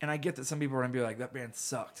 And I get that some people are gonna be like, "That band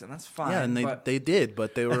sucked," and that's fine. Yeah, and but they did,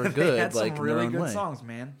 but they were they good, had like some in their really own good way. songs,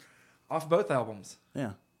 man, off both albums.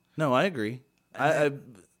 Yeah. No, I agree. I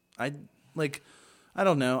like. I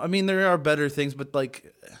don't know. I mean, there are better things, but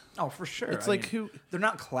like, Oh, for sure. It's I like mean, who? they're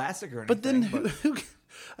not classic or anything. But then who?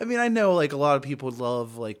 I mean, I know like a lot of people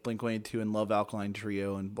love like Blink-182 and love Alkaline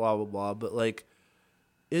Trio and blah blah blah, but like,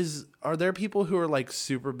 are there people who are like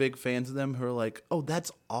super big fans of them who are like, oh,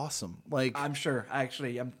 that's awesome? Like, I'm sure.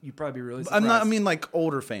 Actually, you'd probably be really. I'm not. I surprised. mean, like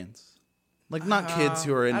older fans, like not kids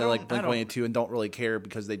who are into like I Blink-182 and don't really care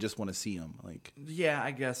because they just want to see them. Like, Yeah,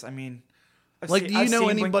 I guess. I mean, like, do you know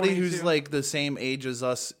anybody who's Blink-182. like the same age as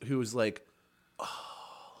us who's like, oh,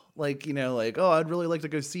 like you know, like, oh, I'd really like to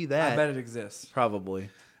go see that. I bet it exists. Probably.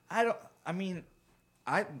 I mean,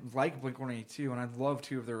 I like Blink-182 and I love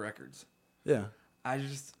 2 of their records. Yeah. I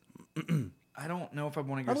just, I don't know if I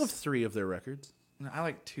want to I go. love 3 of their records. I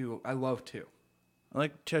like 2. I love 2. I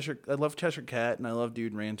like Cheshire. I love Cheshire Cat, and I love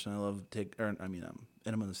Dude Ranch, and I love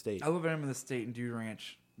Enema of the State. I love Enema of the State and Dude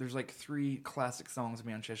Ranch. There's like 3 classic songs of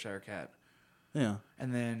me on Cheshire Cat. Yeah.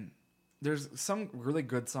 And then there's some really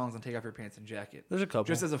good songs on Take Off Your Pants and Jacket. There's a couple.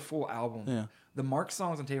 Just as a full album. Yeah. The Mark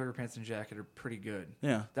songs on Take Off Your Pants and Jacket are pretty good.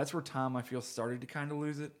 Yeah. That's where Tom, I feel, started to kind of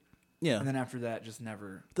lose it. Yeah. And then after that, just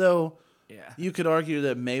never. Though, Yeah. you could argue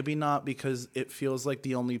that maybe not because it feels like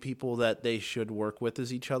the only people that they should work with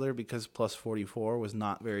is each other because Plus 44 was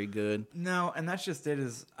not very good. No, and that's just it.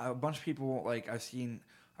 Is a bunch of people like I've seen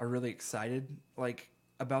are really excited like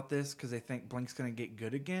about this because they think Blink's gonna get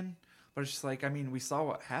good again. But it's just like, I mean, we saw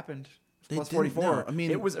what happened. They Plus didn't 44. know. I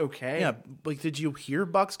mean, it was okay. Yeah, like did you hear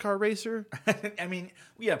Boxcar Racer? I mean,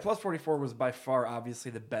 yeah, Plus 44 was by far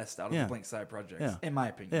obviously the best out of Yeah. the Blink side projects, Yeah. in my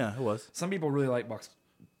opinion. Yeah, it was. Some people really like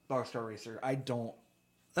Boxcar Racer. I don't.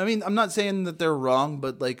 I mean, I'm not saying that they're wrong,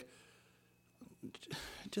 but like,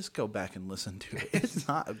 just go back and listen to it. It's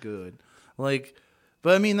not good. Like,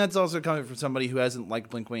 but I mean, that's also coming from somebody who hasn't liked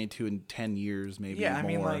Blink-182 in 10 years, maybe. Yeah, I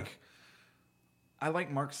mean, more. like, I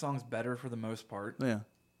like Mark's songs better for the most part. Yeah.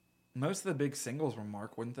 Most of the big singles were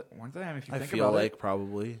Mark, weren't they? I mean, if you I think feel about like it.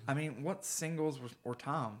 probably. I mean, what singles were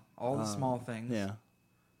Tom? All the small things. Yeah.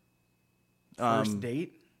 First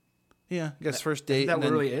date. Yeah, I guess first date. Is that and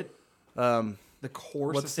then, literally it? Um, The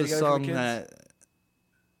chorus what's of the Stay Together for song Kids?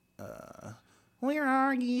 that? Where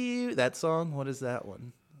are you? That song. What is that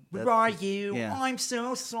one? Where That- are you? Yeah. I'm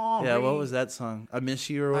so sorry. Yeah. What was that song? I miss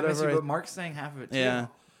you or I whatever. miss you, but Mark's saying half of it too. yeah.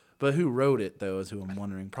 But who wrote it though? Is who I'm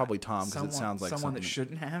wondering. Probably Tom because it sounds like someone something that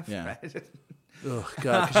shouldn't have. Yeah. Right? Oh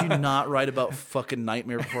God, could you not write about fucking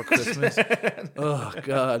Nightmare Before Christmas? Oh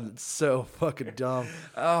God, it's so fucking dumb.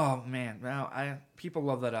 Oh man, now people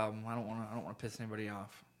love that album. I don't want to piss anybody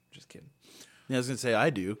off. Just kidding. Yeah, I was gonna say I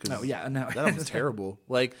do. Cause No, yeah, no. that album's terrible.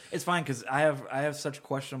 Like, It's fine because I have such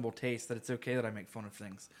questionable taste that it's okay that I make fun of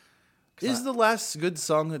things. is the last good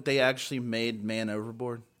song that they actually made Man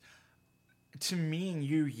Overboard? To me and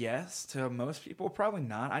you, yes. To most people, probably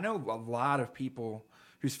not. I know a lot of people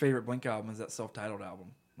whose favorite Blink album is that self-titled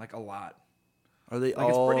album. Like a lot. Are they Like,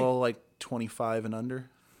 it's all pretty- like 25 and under?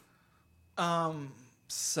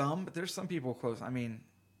 Some, but there's some people close. I mean,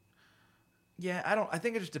 yeah, I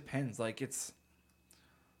think it just depends. Like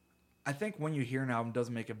I think when you hear an album, it does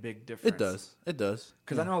make a big difference. It does. It does.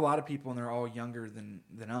 Because I know a lot of people, and they're all younger than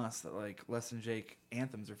us, that like Less Than Jake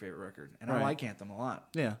Anthem's their favorite record, and Right. I like Anthem a lot.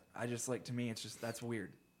 Yeah. I just like, to me, it's just that's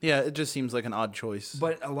weird. Yeah, it just seems like an odd choice.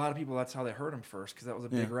 But a lot of people, that's how they heard him first, because that was a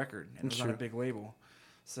big Yeah. record and it That's was on a true. big label.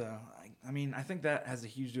 So I mean, I think that has a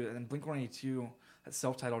huge do. And Blink-182, that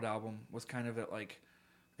self-titled album, was kind of at like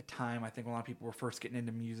a time I think a lot of people were first getting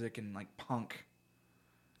into music and like punk.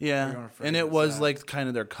 We're yeah, going to and it forget was that. like kind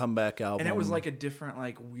of their comeback album. And it was like a different,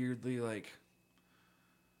 like weirdly, like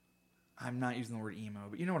I'm not using the word emo,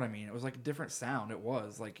 but you know what I mean. It was like a different sound. It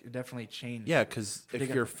was like it definitely changed. Yeah, because if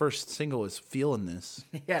got- your first single is "Feeling This,"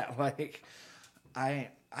 Yeah, like I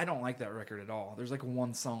don't like that record at all. There's like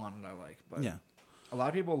one song on it I like, but yeah. a lot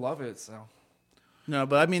of people love it. So No,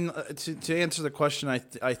 but I mean, to answer the question,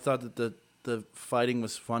 I thought that the fighting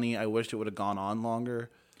was funny. I wished it would have gone on longer.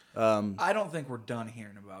 I don't think we're done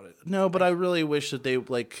hearing about it. No, but I really wish that they,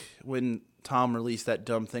 like, when Tom released that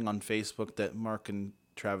dumb thing on Facebook, that Mark and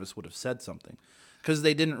Travis would have said something. Because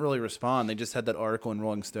they didn't really respond. They just had that article in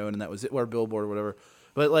Rolling Stone, and that was it, or Billboard or whatever.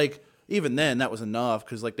 But, like, even then, that was enough,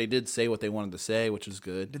 because, like, they did say what they wanted to say, which was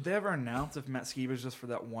good. Did they ever announce if Matt Skiba's just for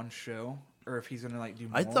that one show, or if he's gonna like do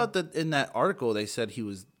more? I thought that in that article, they said he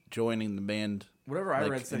was joining the band. Whatever I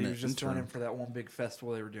like, read said in he the was just filling in interim. for that one big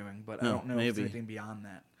festival they were doing, but I No, don't know if maybe. it's anything beyond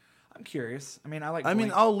that. I'm curious. I mean, I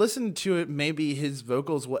mean, I'll listen to it. Maybe his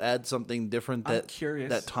vocals will add something different I'm that curious.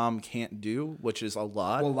 that Tom can't do, which is a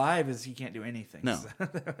lot. well, live is he can't do anything. No. so-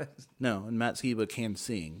 No, and Matt Skiba can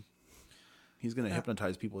sing. He's going to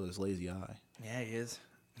hypnotize people with his lazy eye. yeah, he is.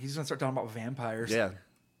 He's gonna start talking about vampires. Yeah,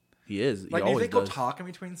 he is. Like, he do you always think he'll does. talk in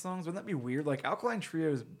between songs? Wouldn't that be weird? Like, Alkaline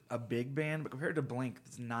Trio is a big band, but compared to Blink,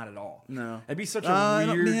 it's not at all. No. It'd be such a I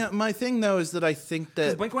don't- weird. yeah, my thing, though, is that I think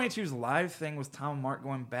Because that... Blink 182's live thing was Tom and Mark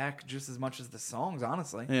going back just as much as the songs,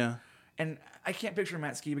 honestly. Yeah. And I can't picture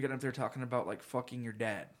Matt Skiba getting up there talking about like fucking your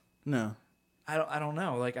dad. No. I don't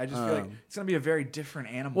know. Like, I just feel like it's gonna be a very different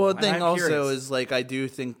animal. Well, the And thing I'm also curious. is, like, I do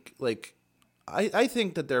think, like... I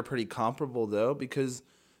think that they're pretty comparable, though, because...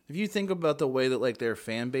 If you think about the way that, like, their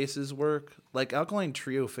fan bases work, like, Alkaline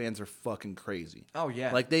Trio fans are fucking crazy. Oh,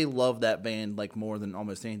 yeah. Like, they love that band, like, more than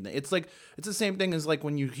almost anything. It's like, it's the same thing as, like,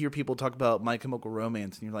 when you hear people talk about My Chemical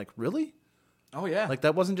Romance, and you're like, really? Oh yeah. Like,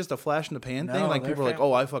 that wasn't just a flash in the pan No, thing? Like, their people are like, fan-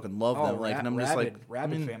 oh, I fucking love Oh, them. Like, and I'm just like,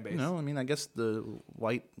 rabid I mean, fan base. You know, I mean, I guess the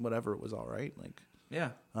white whatever was all right. Like, yeah.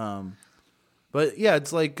 but yeah,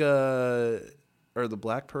 it's like, or the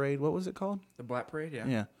Black Parade. What was it called? The Black Parade. Yeah.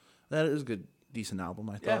 Yeah, that is a good, decent album.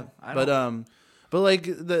 I Yeah, thought. I But don't- but like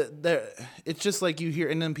it's just like you hear,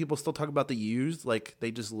 and then people still talk about the Used. Like,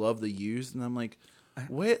 they just love the Used, and I'm like,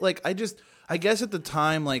 wait, like I guess at the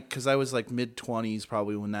time, like, because I was like mid-20s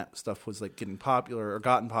probably when that stuff was like getting popular or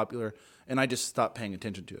gotten popular, and I just stopped paying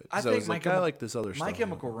attention to it. I So I think was My like, I Chemi- like this other stuff. My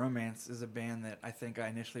Chemical Romance is a band that I think I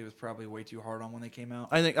initially was probably way too hard on when they came out.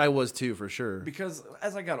 I think I was too, for sure. Because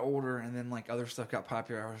as I got older and then like other stuff got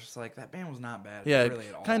popular, I was just like, that band was not bad. Yeah, really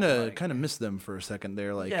at all. kind Like, of missed them for a second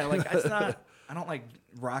there. Like, yeah, like it's not. I don't like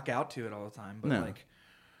rock out to it all the time, but No. like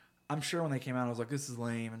I'm sure when they came out, I was like, this is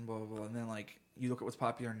lame and blah blah blah. And then like you look at what's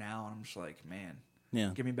popular now, and I'm just like, man,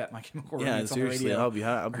 yeah, give me back My Chemical Yeah, Romance on the seriously, radio. I'll be or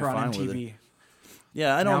on fine with MTV. it.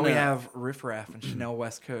 Yeah, I don't Now know. we have Riff Raff and Chanel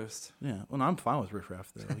West Coast. Yeah, well, I'm fine with Riff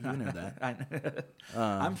Raff though. You know that.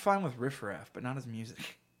 I'm fine with Riff Raff, but not his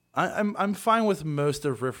music. I'm fine with most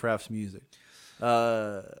of Riff Raff's music,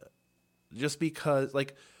 just because,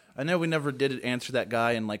 like, I know we never did answer that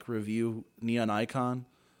guy and like review Neon Icon.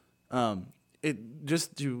 It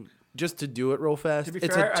just to do it real fast. To be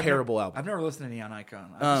It's fair, a terrible album. I've never listened to Neon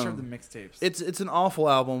Icon. I've just heard the mixtapes. It's an awful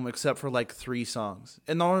album except for like 3 songs,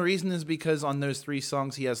 and the only reason is because on those 3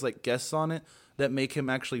 songs he has like guests on it that make him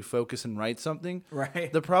actually focus and write something.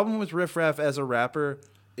 Right. The problem with Riff Raff as a rapper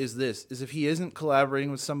is if he isn't collaborating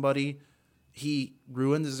with somebody, he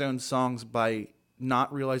ruins his own songs by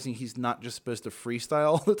not realizing he's not just supposed to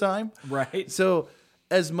freestyle all the time. Right. So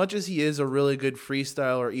as much as he is a really good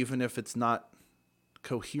freestyler, even if it's not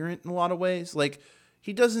coherent in a lot of ways, like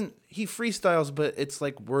he freestyles, but it's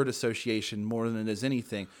like word association more than it is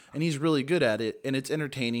anything, and he's really good at it, and it's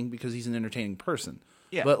entertaining because he's an entertaining person.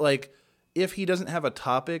 Yeah. But like if he doesn't have a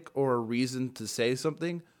topic or a reason to say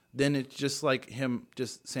something, then it's just like him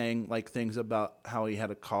just saying like things about how he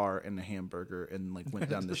had a car and a hamburger and like went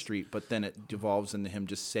down the street, but then it devolves into him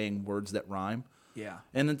just saying words that rhyme. Yeah.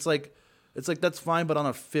 And it's like that's fine, but on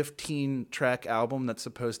a 15-track album that's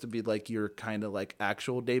supposed to be like your kind of like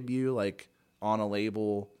actual debut, like on a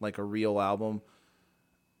label, like a real album,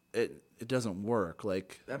 it doesn't work.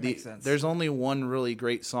 Like That makes sense. There's only one really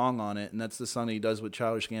great song on it, and that's the song he does with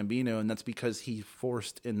Childish Gambino, and that's because he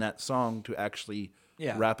forced in that song to actually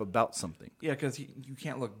rap about something. Yeah, because you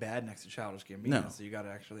can't look bad next to Childish Gambino, No. so you got to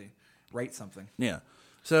actually write something. Yeah.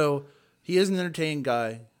 So he is an entertaining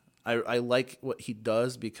guy. I like what he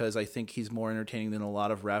does because I think he's more entertaining than a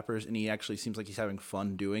lot of rappers, and he actually seems like he's having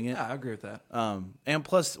fun doing it. Yeah, I agree with that. And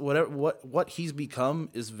plus, what he's become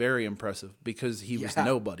is very impressive because he was Yeah.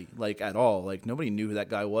 nobody, like at all. Like nobody knew who that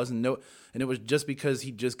guy was, and it was just because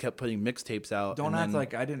he just kept putting mixtapes out. Don't and act then-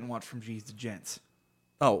 like I didn't watch From G's to Gents.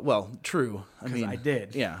 Oh well, true. I 'Cause mean, I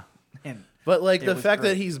did. Yeah, And But like it the was fact that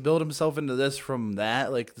great. he's built himself into this from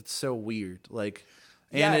that, like it's so weird. Like,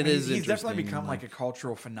 and yeah, it is he's definitely interesting, become like a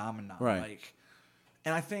cultural phenomenon. Right. Like,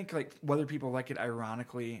 and I think like whether people like it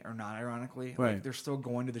ironically or not ironically, Right. like they're still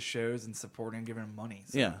going to the shows and supporting and giving him money.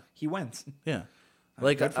 So Yeah. he wins. Yeah.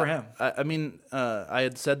 Like good for him. I mean, I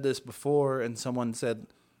had said this before, and someone said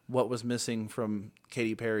what was missing from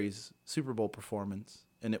Katy Perry's Super Bowl performance,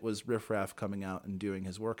 and it was Riff Raff coming out and doing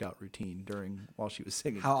his workout routine while she was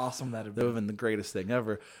singing. How awesome that would That would have be. been the greatest thing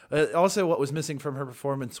ever. Also, what was missing from her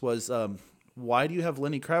performance was why do you have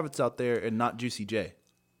Lenny Kravitz out there and not Juicy J?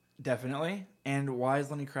 Definitely. And why is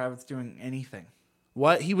Lenny Kravitz doing anything?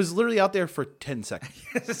 Why he was literally out there for 10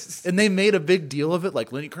 seconds, and they made a big deal of it.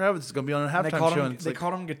 Like Lenny Kravitz is going to be on a And halftime show. And it's they like,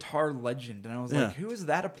 called him guitar legend, and I was Yeah. like, who is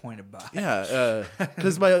that appointed by? yeah,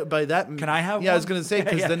 because by that, Can I have Yeah, I was one? going to say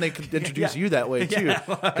because Yeah. then they could introduce Yeah. you that way too. Yeah.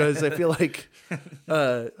 Because I feel like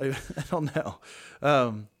I don't know.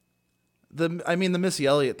 The Missy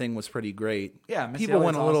Elliott thing was pretty great. Yeah, Missy people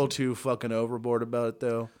went Elliott's a little awesome. too fucking overboard about it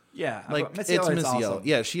though. Yeah, Like but Missy it's Elliott's Missy awesome. Elliott.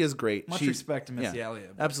 Yeah, she is great. Much She- respect to Missy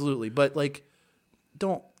Elliott, but- Absolutely, but like,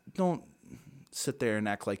 don't sit there and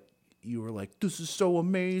act like you were like, this is so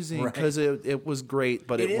amazing, Right. because it was great,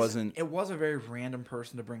 but it is- wasn't. It was a very random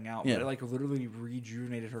person to bring out, Yeah. but it like literally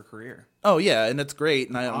rejuvenated her career. Oh yeah, and it's great,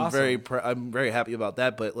 and I'm Awesome. I'm very happy about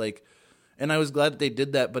that. But like, and I was glad that they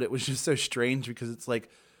did that, but it was just so strange because it's like,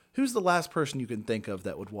 who's the last person you can think of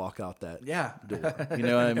that would walk out that Yeah. door? You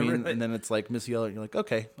know what I mean? Right. And then it's like Missy Elliott, and you're like,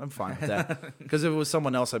 okay, I'm fine with that. Because if it was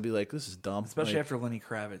someone else, I'd be like, this is dumb. Especially Like, after Lenny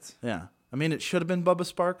Kravitz. yeah. I mean, it should have been Bubba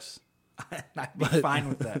Sparks. I'd be fine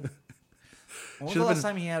with that. When was the Should've last been-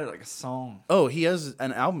 time he had like a song? Oh, he has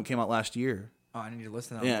an album that came out last year. Oh, I need to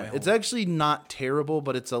listen to that. on the Yeah, way it's home. actually not terrible,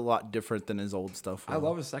 but it's a lot different than his old stuff. I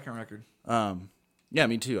love his second record. Yeah,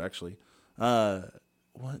 me too, actually.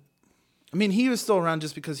 What? I mean, he was still around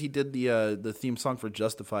just because he did the theme song for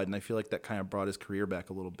Justified, and I feel like that kind of brought his career back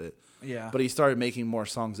a little bit. Yeah. But he started making more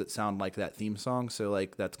songs that sound like that theme song, so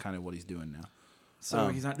like that's kind of what he's doing now. So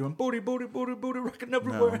he's not doing booty, booty, booty, booty, rocking No,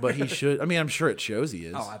 everywhere. but he should. I mean, I'm sure it shows he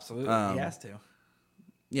is. Oh, absolutely. he has to.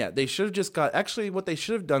 Yeah, they should have just got. Actually, what they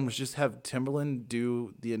should have done was just have Timberland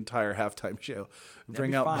do the entire halftime show,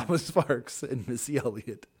 bring be out fine. Bubba Sparks and Missy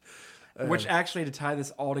Elliott. Which actually, to tie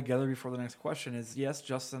this all together before the next question is, yes,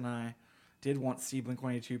 Justin and I did want to see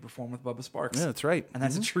Blink-182 perform with Bubba Sparks. Yeah, that's right. And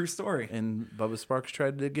that's a true story. And Bubba Sparks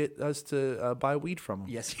tried to get us to buy weed from him.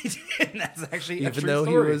 Yes, he did. And that's actually a Even true though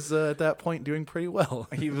story. he was at that point doing pretty well.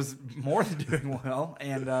 He was more than doing well,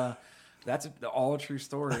 and that's all a true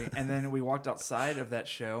story. And then we walked outside of that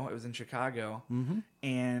show. It was in Chicago,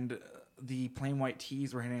 and the Plain White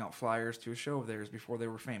Tees were handing out flyers to a show of theirs before they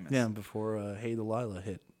were famous. Yeah, before Hey Delilah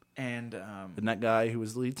hit. And And that guy who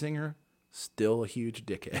was the lead singer, still a huge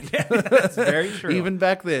dickhead. that's very true. Even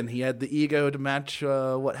back then, he had the ego to match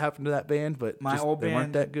what happened to that band, but my just, old they band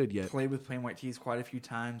weren't that good yet. played with Plain White Tees quite a few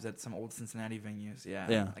times at some old Cincinnati venues. Yeah,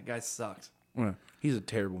 Yeah. that guy sucked. Yeah, he's a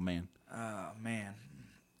terrible man. Oh man.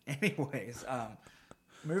 Anyways,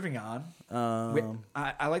 moving on.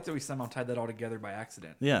 I like that we somehow tied that all together by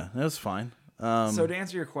accident. Yeah, that was fine. So to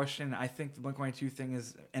answer your question, I think the Blink-182 thing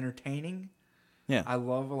is entertaining. Yeah, I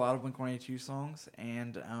love a lot of Blink-182 songs,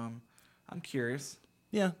 and I'm curious.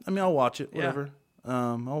 yeah. I mean, I'll watch it. Yeah. Whatever.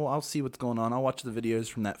 I'll see what's going on. I'll watch the videos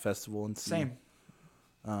from that festival and see. Same.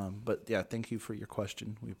 But yeah, thank you for your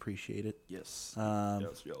question. We appreciate it. Yes.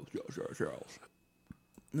 Yes.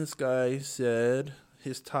 This guy said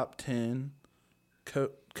his top 10.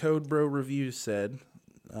 Code Bro Review said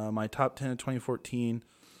my top 10 of 2014.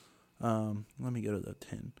 Let me go to the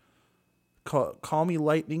 10. Call Me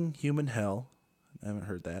Lightning, Human Hell. I haven't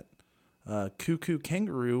heard that. Cuckoo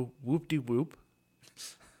Kangaroo, Whoop De Whoop.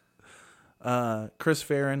 Chris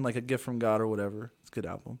Farron, Like a Gift from God or whatever. It's a good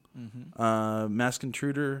album. Mask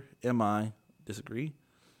Intruder, M.I. Disagree.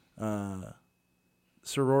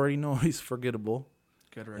 Sorority Noise, Forgettable.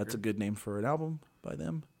 Good record. That's a good name for an album by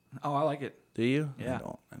them. Oh, I like it. Do you? Yeah.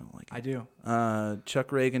 I don't like it. I do.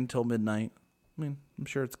 Chuck Reagan, Till Midnight. I mean, I'm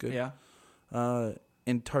sure it's good. Yeah.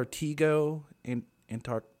 Antarctigo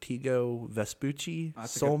Vespucci,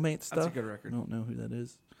 That's a Soulmate good- stuff. that's a good record. I don't know who that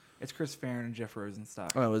is. It's Chris Farron and Jeff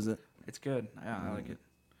Rosenstock. Oh, is it? It's good. Yeah, I like it.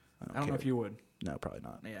 I don't know care. if you would. No, probably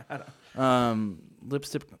not. Yeah, I don't.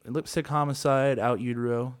 Lipstick Homicide, Out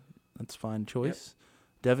Utero. That's a fine choice.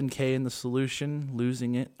 Devin K and The Solution,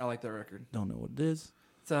 Losing It. I like that record. Don't know what it is.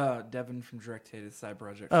 It's Devin from Direct Hit, his side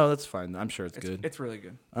project. Oh, that's fine. I'm sure it's it's good. It's really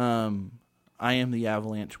good. I Am the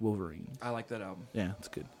Avalanche Wolverine. I like that album. Yeah, it's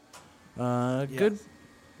good. Yes.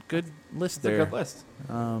 Good list It's there. a good list.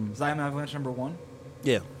 Zion Avalanche #1.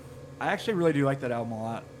 Yeah. I actually really do like that album a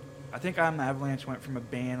lot. I think I'm Avalanche went from a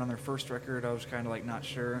band on their first record. I was kind of like not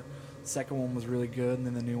sure. Second one was really good, and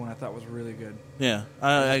then the new one I thought was really good. Yeah,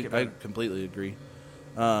 I completely agree.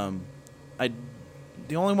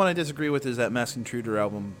 The only one I disagree with is that Masked Intruder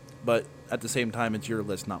album, but at the same time, it's your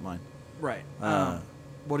list, not mine. Right.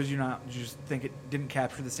 What did you not? Did you just think it didn't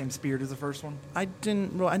capture the same spirit as the first one? I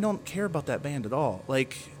didn't. Well, I don't care about that band at all.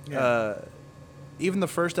 Like, Yeah. even the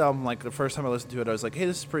first album, like the first time I listened to it, I was like, "Hey,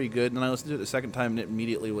 this is pretty good." And then I listened to it the second time, and it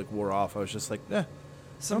immediately like wore off. I was just like, "Eh, I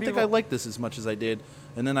don't think I like this as much as I did."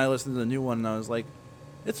 And then I listened to the new one, and I was like,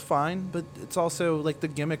 "It's fine," but it's also like the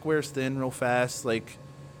gimmick wears thin real fast. Like,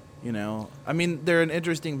 you know, I mean, they're an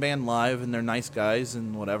interesting band live, and they're nice guys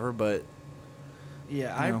and whatever, but.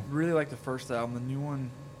 Yeah, I really like the first album. The new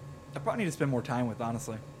one, I probably need to spend more time with,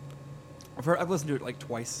 honestly. I've listened to it like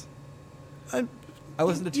twice. I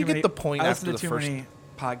listened to too you many. get the point I after listened to the too first. many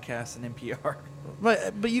podcasts and NPR.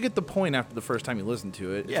 But you get the point after the first time you listen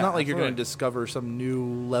to it. It's Yeah, not like you're going absolutely. to discover some new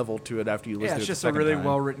level to it after you listen Yeah, to it it's just the a second really time.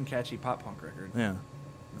 well-written, catchy pop punk record. Yeah.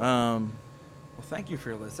 Well, thank you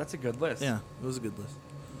for your list. That's a good list. Yeah, it was a good list.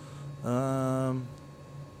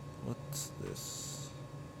 What's this?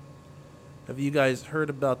 Have you guys heard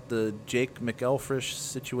about the Jake McElfresh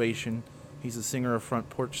situation? He's a singer of Front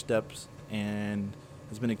Porch Steps and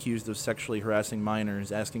has been accused of sexually harassing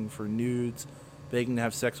minors, asking for nudes, begging to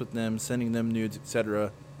have sex with them, sending them nudes,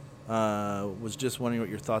 etc. Was just wondering what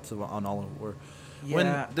your thoughts on all of it were. Yeah,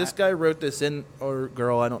 When this guy wrote this in, or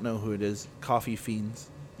girl, I don't know who it is, Coffee Fiends.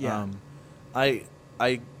 Yeah.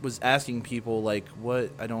 I was asking people like, what?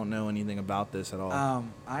 I don't know anything about this at all.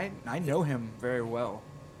 I know him very well.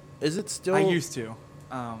 Is it still? I used to.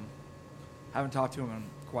 Haven't talked to him in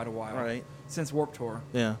quite a while. All right. Since Warped Tour.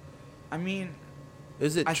 Yeah. I mean,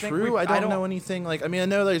 Is it I think true? I I don't don't- know anything. Like, I mean, I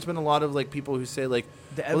know there's been a lot of like people who say like,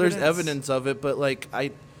 The well, there's evidence- evidence of it, but like,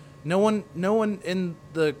 no one in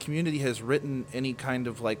the community has written any kind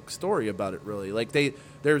of like story about it really. Like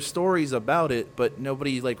there's stories about it, but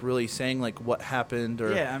nobody like really saying like what happened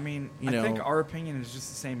or. yeah, I mean, you I know. think our opinion is just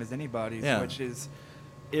the same as anybody's, Yeah. which is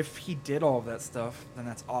if he did all of that stuff, then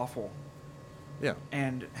that's awful Yeah.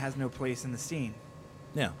 and has no place in the scene.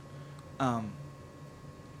 Yeah.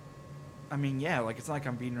 I mean, yeah, like it's not like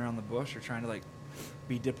I'm beating around the bush or trying to like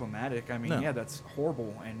be diplomatic. I mean, No. yeah, that's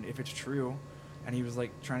horrible. And if it's true, and he was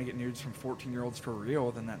like trying to get nudes from 14-year-olds for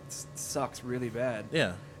real, then that sucks really bad.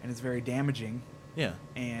 Yeah. And it's very damaging Yeah.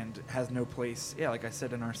 and has no place. Yeah, like I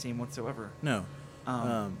said, in our scene whatsoever. No.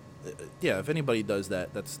 Yeah, if anybody does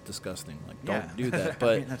that, that's disgusting. Like, don't Yeah. do that. I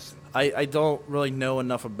But mean, that's- I don't really know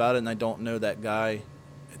enough about it, and I don't know that guy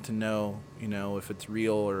to know, you know, if it's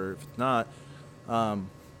real or if it's not.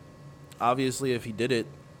 Obviously, if he did it,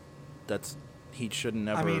 he shouldn't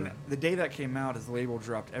ever. I mean, the day that came out, his label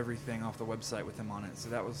dropped everything off the website with him on it. So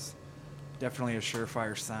that was definitely a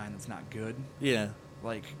surefire sign that's not good. yeah.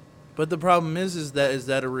 Like, But the problem is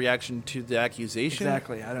that a reaction to the accusation?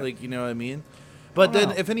 Exactly, I don't- Like, you know what I mean? But don't then,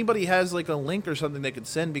 know. if anybody has like a link or something they could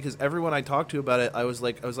send, because everyone I talked to about it, I was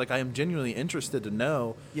like, I am genuinely interested to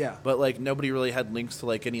know. Yeah. But like, nobody really had links to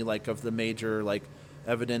like any like of the major like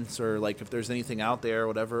evidence or like if there's anything out there or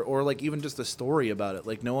whatever, or like even just a story about it.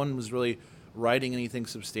 Like, no one was really writing anything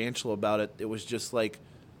substantial about it. It was just like.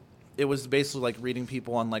 It was basically like reading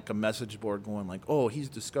people on like a message board going like, "Oh, he's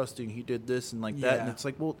disgusting. He did this and like that," and Yeah. it's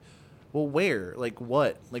like, well, where? Like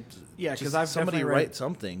what? Like yeah, just because I've somebody definitely write read,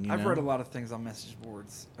 something. You I've know? read a lot of things on message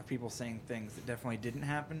boards of people saying things that definitely didn't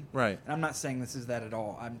happen. Right. And I'm not saying this is that at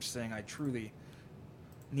all. I'm just saying I truly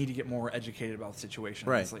need to get more educated about the situation.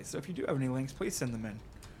 Right. Honestly. So if you do have any links, please send them in,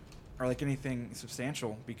 or like anything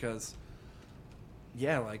substantial, because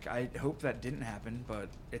yeah, like I hope that didn't happen, but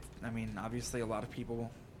I mean, obviously a lot of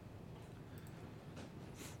people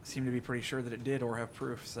seem to be pretty sure that it did or have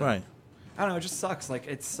proof. So Right. I don't know. It just sucks. Like,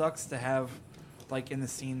 it sucks to have, like, in the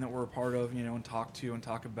scene that we're a part of, you know, and talk to and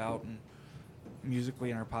talk about, and musically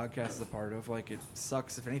in our podcast is a part of. Like, it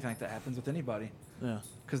sucks if anything like that happens with anybody. Yeah.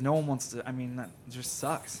 Because no one wants to. I mean, that just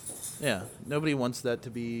sucks. Yeah. Nobody wants that to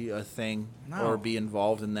be a thing No. or be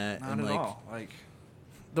involved in that. Not and at like, all. Like,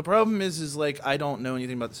 the problem is like I don't know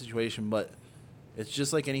anything about the situation, but it's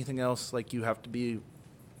just like anything else. Like, you have to be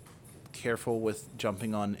careful with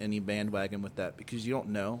jumping on any bandwagon with that because you don't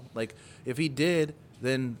know. Like, if he did,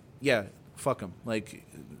 then yeah, fuck him. Like,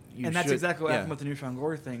 you and that's should- exactly what yeah. happened with the Newfound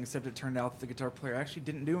Glory thing, except it turned out that the guitar player actually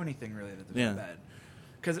didn't do anything really that was Yeah. bad.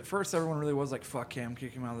 Because at first everyone really was like, fuck him,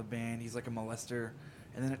 kick him out of the band, he's like a molester.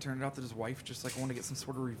 and then it turned out that his wife just like wanted to get some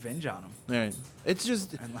sort of revenge on him. Right. It's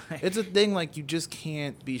just And, like- it's a thing like you just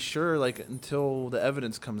can't be sure like until the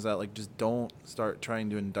evidence comes out. Like just don't start trying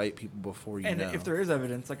to indict people before you And know. if there is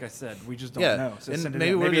evidence, like I said, we just don't yeah, know. So and send it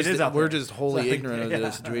maybe in. we're Maybe it is just out we're there. just wholly So, like, ignorant of yeah.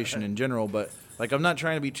 the situation in general. But like I'm not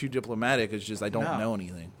trying to be too diplomatic. It's just I don't No. know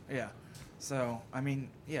anything. Yeah. So, I mean,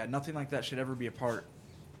 yeah, nothing like that should ever be a part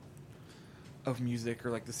of music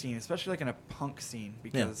or like the scene, especially like in a punk scene,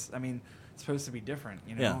 because I mean, it's supposed to be different,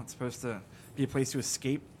 you know? Yeah. It's supposed to be a place to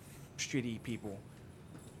escape shitty people.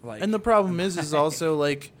 Like, And the problem is also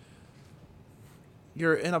like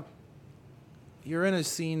you're in a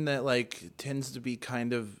scene that like tends to be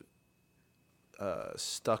kind of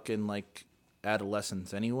stuck in like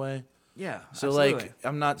adolescence anyway. yeah. So absolutely. like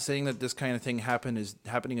I'm not saying that this kind of thing happening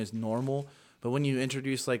is normal, but when you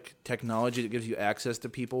introduce like technology that gives you access to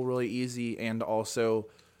people really easy, and also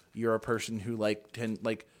you're a person who like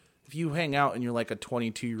if you hang out and you're like a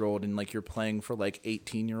 22-year-old and like you're playing for like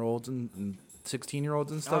 18-year-olds and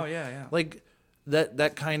 16-year-olds and stuff. Oh, yeah. Like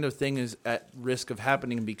that kind of thing is at risk of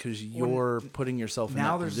happening because you're putting yourself in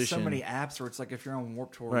now that there's position. so many apps where it's like if you're on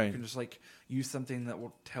Warped Tour, Right. you can just like use something that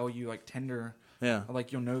will tell you like Tinder. Yeah.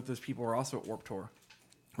 Like you'll know that those people are also at Warped Tour.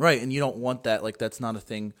 Right, and you don't want that. Like that's not a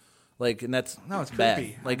thing. Like, and that's No, it's bad.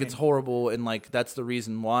 creepy. Like I it's mean- horrible, and like that's the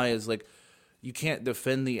reason why is like you can't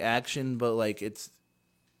defend the action, but like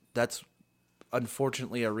that's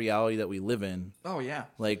unfortunately a reality that we live in. Oh yeah.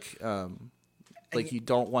 Like you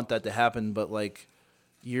don't want that to happen, but like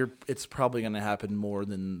it's probably going to happen more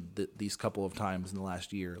than these couple of times in the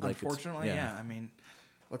last year. Like it's- Unfortunately, yeah. I mean,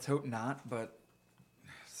 let's hope not, but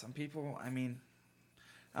some people, I mean,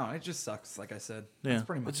 oh, it just sucks. Like I said, Yeah, That's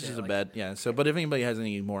pretty much it's just it. a like, bad. Yeah. So, but if anybody has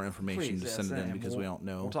any more information, please, just yeah, send it in because we don't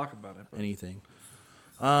know. We'll talk about it. But anything.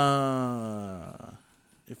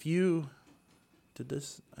 If you did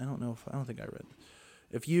this, I don't think I read.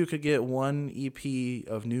 If you could get one EP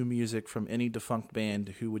of new music from any defunct band,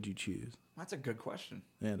 who would you choose? That's a good question.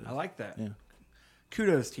 Yeah, it is. I like that. Yeah.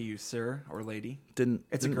 Kudos to you, sir or lady. Didn't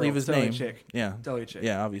It's a didn't girl. leave his Totally name. a chick. Yeah. Totally a chick.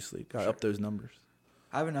 Yeah, obviously. Got up those numbers.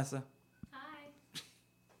 Hi, Vanessa. Hi.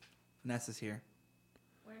 Vanessa's here.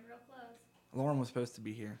 Wearing real clothes. Lauren was supposed to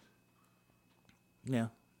be here, Yeah.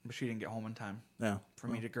 but she didn't get home in time Yeah. for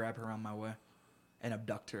me to grab her on my way and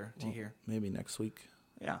abduct her to here. Maybe next week.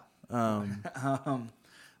 Yeah. Um,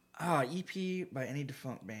 EP by any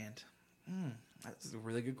defunct band. That's a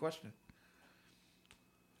really good question.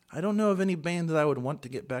 I don't know of any band that I would want to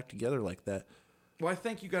get back together like that. Well, I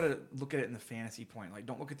think you got to look at it in the fantasy point. Like,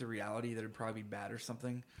 don't look at the reality that it'd probably be bad or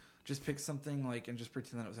something. Just pick something like and just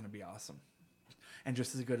pretend that it was going to be awesome, and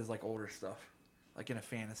just as good as like older stuff, like in a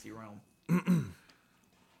fantasy realm.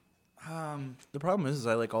 The problem is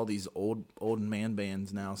I like all these old man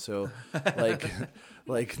bands now, so like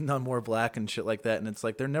like None More Black and shit like that, and it's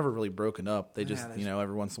like they're never really broken up. They just Yeah,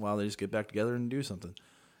 every once in a while they just get back together and do something.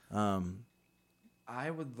 I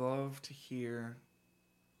would love to hear.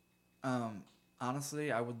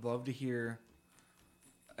 Honestly, I would love to hear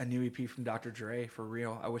a new EP from Dr. Dre for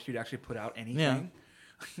real. I wish he'd actually put out anything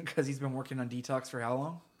because he's been working on Detox for how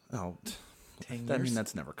long? Oh, 10 I years. mean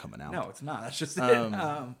that's never coming out. No, it's not. That's just it.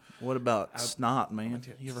 What about Snot, man?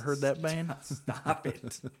 You ever heard that band? Stop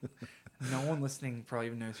it. No one listening probably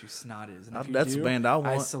even knows who Snot is. And if you That's a do, band I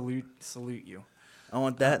want. salute you. I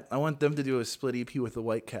want that. I want them to do a split EP with the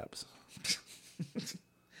Whitecaps.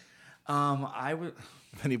 I would.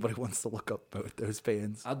 If anybody wants to look up both those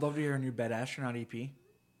bands, I'd love to hear a new Bad Astronaut EP.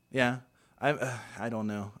 yeah, I don't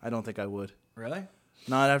know. I don't think I would. Really?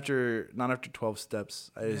 Not after 12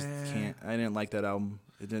 Steps. I just Yeah. can't. I didn't like that album.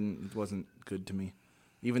 It wasn't good to me.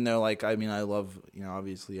 Even though I love,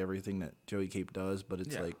 obviously everything that Joey Cape does, but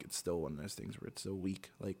it's Yeah. like it's still one of those things where it's so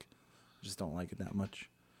weak. Like I just don't like it that much.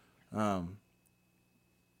 I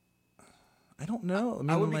don't know. I mean,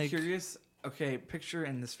 I would be curious. Okay, picture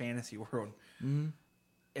in this fantasy world,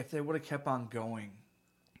 if they would have kept on going.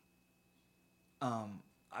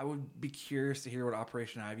 I would be curious to hear what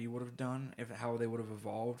Operation Ivy would have done, how they would have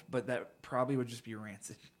evolved, but that probably would just be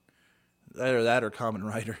rancid. That or Common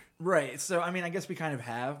Rider. Right. So I mean, I guess we kind of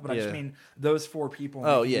have, but I Yeah. just mean those four people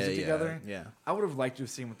Oh, making yeah, music yeah, together. yeah. I would have liked to have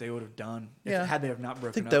seen what they would have done had they have not I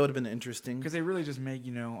broken think up. that would have been interesting. Because they really just made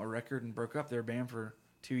a record and broke up. They were a band for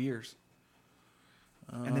 2 years,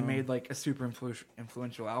 and they made like a super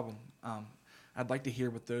influential album. I'd like to hear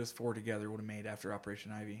what those four together would have made after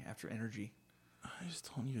Operation Ivy, after Energy. I just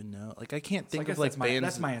don't even know. Like I can't So I think guess of like that's my, bands.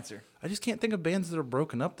 That's my answer. I just can't think of bands that are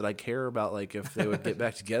broken up that I care about. Like if they would get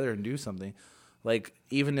back together and do something. Like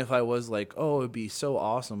even if I was like, oh, it'd be so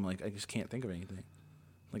awesome. Like I just can't think of anything.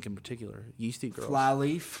 Like in particular, Yeasty Girls.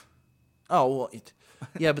 Flyleaf. Oh, well,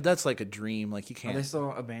 yeah, but that's like a dream. Like, you Are can't. they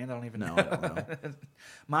still a band? I don't even No, know. I don't know.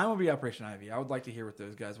 Mine would be Operation Ivy. I would like to hear what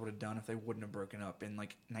those guys would have done if they wouldn't have broken up in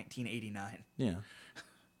like 1989. Yeah.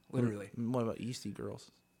 Literally. What about Eastie Girls?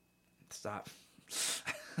 Stop.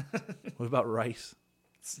 What about Rice?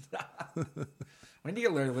 Stop. We need to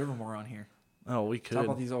get Larry Livermore on here. Oh, we could. Talk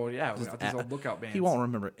about these old, these old lookout bands. He won't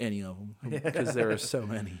remember any of them because there are so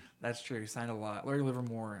many. That's true. He signed a lot. Larry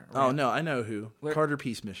Livermore. Oh, no, I know who. Lar- Carter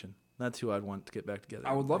Peace Mission. That's who I'd want to get back together.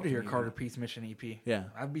 I would love to hear Like, Carter Peace Mission EP. Yeah.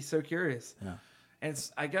 I'd be so curious. Yeah.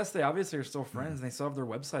 And I guess they obviously are still friends, and they still have their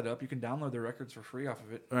website up. You can download their records for free off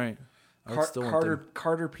of it. Right. I would still want them.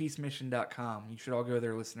 CarterPeaceMission.com. You should all go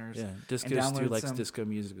there, listeners. Yeah. and Disco Stu download likes some disco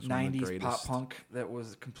music. It's one of the 90s greatest. pop punk that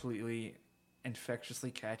was completely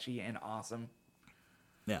infectiously catchy and awesome.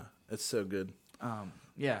 Yeah. It's so good.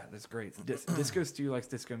 Yeah, that's great. Disco Stu likes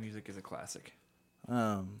disco music is a classic.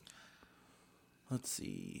 Let's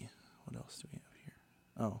see. What else do we have here?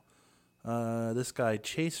 Oh. This guy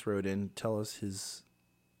Chase wrote in to tell us his...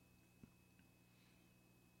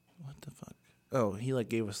 What the fuck? Oh, he like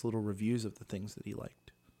gave us little reviews of the things that he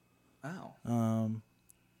liked. Oh.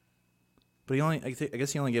 But he only, I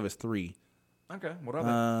guess he only gave us 3. Okay, what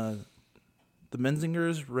are they? The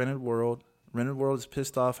Menzingers, Rented World. Rented World is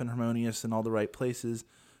pissed off and harmonious in all the right places.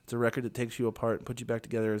 It's a record that takes you apart and puts you back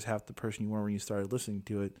together as half the person you were when you started listening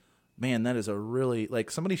to it. Man, that is a really, like,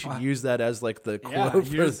 somebody should use that as, like, the quote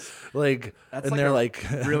for, like, That's and like they're a like...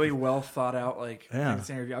 really well thought out, like, Yeah.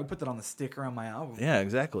 interview. I would put that on the sticker on my album. Yeah,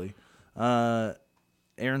 exactly. Aaron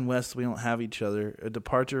West, We Don't Have Each Other. A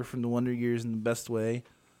departure from the Wonder Years in the best way.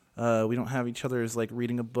 We Don't Have Each Other is like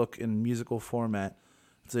reading a book in musical format.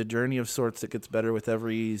 It's a journey of sorts that gets better with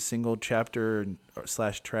every single chapter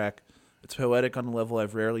 / track. It's poetic on a level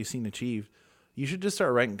I've rarely seen achieved. You should just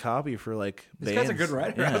start writing copy for like This bands. guy's a good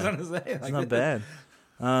writer. Yeah. I was going to say. It's Like, not bad.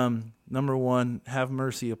 Number 1, Have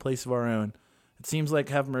Mercy, A Place of Our Own. It seems like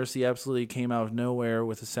Have Mercy absolutely came out of nowhere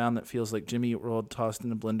with a sound that feels like Jimmy Eat World tossed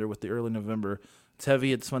in a blender with the early November. It's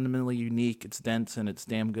heavy, it's fundamentally unique, it's dense, and it's a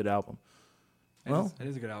damn good album. Well, it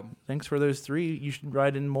is a good album. Thanks for those 3. You should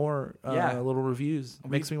write in more little reviews.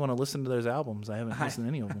 Makes me want to listen to those albums. I haven't listened to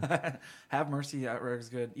any of them. Have Mercy, that record's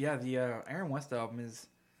good. Yeah, the Aaron West album is...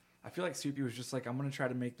 I feel like Soupy was just like, I'm going to try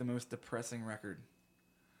to make the most depressing record.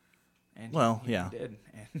 And he did.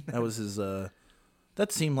 That was his...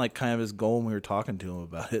 that seemed like kind of his goal when we were talking to him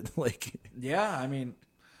about it. Like, yeah, I mean,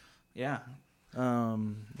 yeah.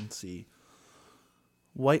 Let's see.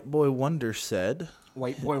 White Boy Wonder said...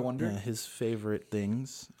 White Boy Wonder? His favorite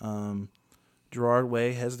things. Gerard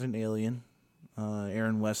Way, Hesitant Alien.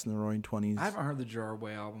 Aaron West and the Roaring Twenties. I haven't heard the Gerard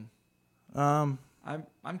Way album.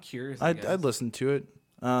 I'm curious. I'd listen to it.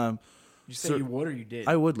 You say you would or you did?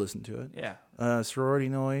 I would listen to it. Yeah. Sorority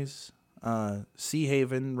Noise, Sea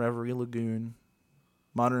Haven, Reverie Lagoon,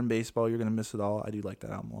 Modern Baseball. You're gonna miss it all. I do like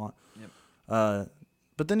that album a lot. Yep.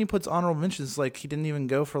 But then he puts honorable mentions. Like, he didn't even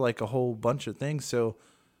go for like a whole bunch of things. So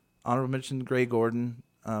honorable mention Gray Gordon.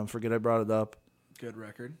 Forget I Brought It Up. Good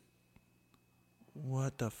record.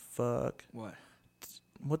 What the fuck? What?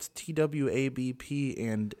 What's TWABP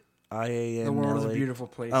and IAN? The World is a Beautiful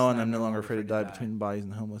Place. Oh, and I'm No Longer Afraid to Die, Between the Bodies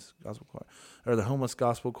and the Homeless Gospel Choir. Or the Homeless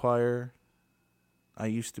Gospel Choir. I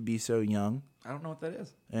Used to Be So Young. I don't know what that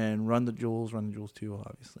is. And Run the Jewels 2,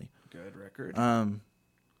 obviously. Good record.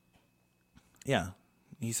 Yeah.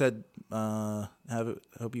 He said,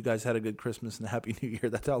 hope you guys had a good Christmas and a Happy New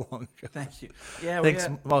Year. That's how long ago. Thank you. Yeah, Thanks.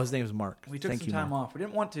 His name is Mark. We took Thank some you, time Mark. off. We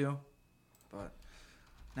didn't want to, but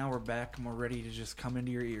now we're back and we're ready to just come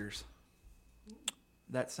into your ears.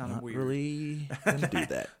 That sounded Not weird. really gonna do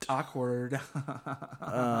that. Awkward.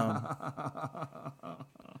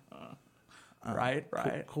 Right.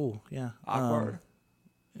 Cool. Yeah. Awkward.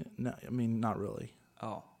 No, I mean, not really.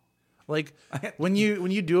 Oh. Like, when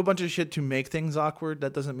you do a bunch of shit to make things awkward,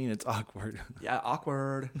 that doesn't mean it's awkward. Yeah,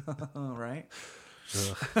 awkward. Right?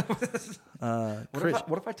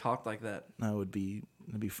 What if I talked like that? That would be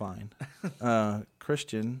fine.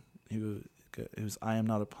 Christian, who's I Am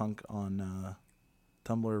Not a Punk on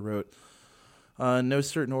Tumblr, wrote, No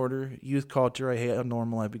Certain Order, Youth Culture, I Hate How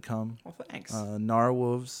Normal I've Become. Well, thanks.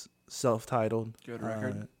 Narwolves, self-titled. Good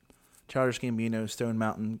record. Childish Gambino, Stone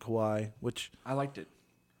Mountain, Kauai, which... I liked it.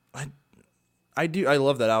 I do. I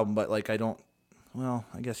love that album, but like I don't. Well,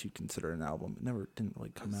 I guess you'd consider it an album. It didn't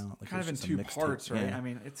really come out. Like, Kind of in just a 2 mixtape. parts, right? Yeah. I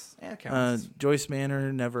mean, it counts. Joyce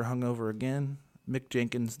Manor, Never Hungover Again. Mick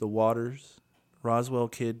Jenkins, The Waters. Roswell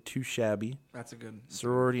Kid, Too Shabby. That's a good.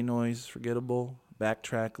 Sorority Noise, Forgettable.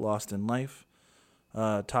 Backtrack, Lost in Life.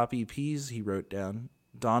 Top EPs he wrote down.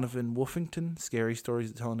 Donovan Wolfington, Scary Stories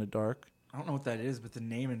to Tell in the Dark. I don't know what that is, but the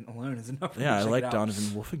name alone is enough. For me Yeah, to I check like it out. Donovan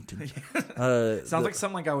Wolfington. Sounds like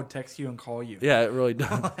something like I would text you and call you. Yeah, it really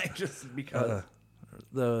does. Like, just because.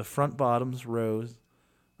 The Front Bottoms, Rose.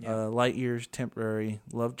 Yeah. Light Years, Temporary.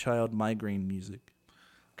 Love Child, Migraine Music.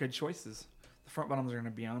 Good choices. The Front Bottoms are going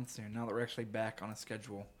to be on soon. Now that we're actually back on a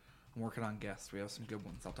schedule, I'm working on guests. We have some good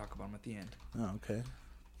ones. I'll talk about them at the end. Oh, okay.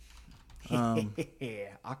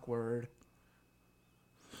 Awkward.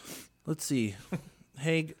 Let's see.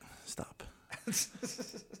 Hey, stop. I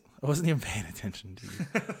wasn't even paying attention to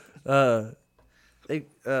you.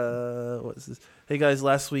 What is this? Hey guys,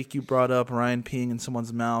 last week you brought up Ryan peeing in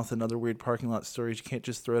someone's mouth and other weird parking lot stories. You can't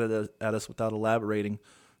just throw it at us without elaborating.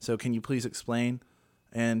 So can you please explain?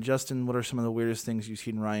 And Justin, what are some of the weirdest things you've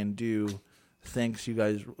seen Ryan do? Thanks, you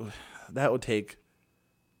guys. That would take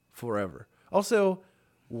forever. Also,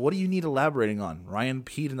 what do you need elaborating on? Ryan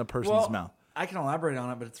peed in a person's mouth. I can elaborate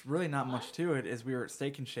on it, but it's really not much to it. Is we were at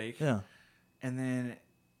Steak and Shake. Yeah. And then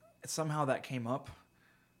somehow that came up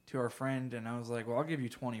to our friend, and I was like, well, I'll give you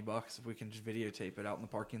 $20 if we can just videotape it out in the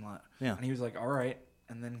parking lot. Yeah. And he was like, all right.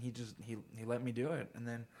 And then he let me do it. And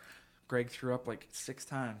then Greg threw up like 6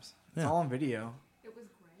 times. It's all on video. It was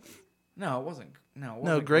Greg? No, it wasn't. No, it No,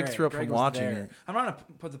 wasn't Greg threw up from was watching there. it. I'm not going to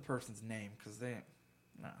put the person's name because it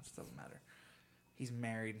just doesn't matter. He's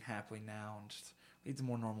married and happily now and just leads a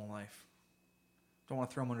more normal life. Don't want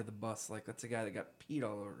to throw him under the bus. Like, that's a guy that got peed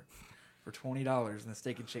all over for $20 in the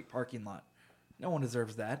Steak and Shake parking lot. No one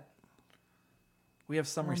deserves that. We have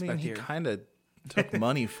some respect he here. kind of took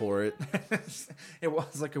money for it. It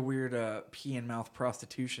was like a weird pee and mouth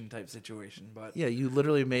prostitution type situation, but Yeah, you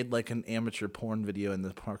literally made like an amateur porn video in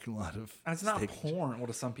the parking lot of. and it's not Steak. porn. Well,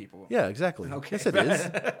 to some people. Yeah, exactly. Okay. Yes, it is.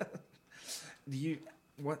 Do you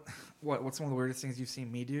what's one of the weirdest things you've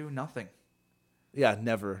seen me do? Nothing. Yeah,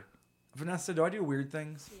 never. Vanessa, do I do weird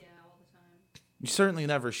things? Yeah, all the time. You certainly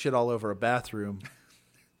never shit all over a bathroom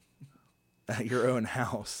at your own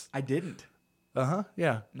house. I didn't.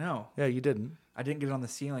 Yeah. No. Yeah, you didn't. I didn't get it on the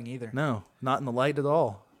ceiling either. No, not in the light at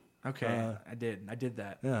all. Okay, I did. I did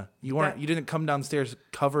that. Yeah, you weren't. You didn't come downstairs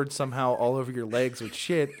covered somehow all over your legs with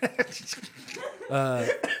shit.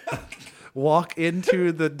 Walk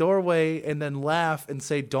into the doorway and then laugh and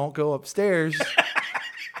say, "Don't go upstairs."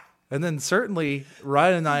 And then certainly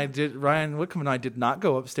Ryan Whitcomb and I did not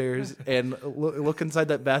go upstairs and look inside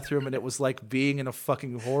that bathroom, and it was like being in a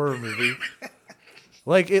fucking horror movie.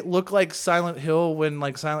 Like, it looked like Silent Hill when,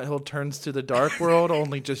 like, Silent Hill turns to the dark world,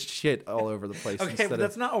 only just shit all over the place. Okay, but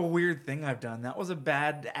that's not a weird thing I've done. That was a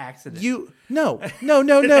bad accident. No,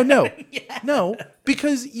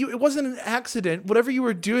 because it wasn't an accident. Whatever you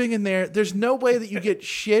were doing in there's no way that you get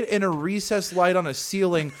shit in a recessed light on a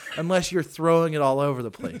ceiling unless you're throwing it all over the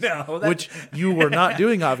place. No, which you were not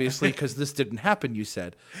doing, obviously, because this didn't happen, you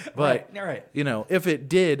said. But, right. If it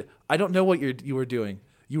did, I don't know what you were doing.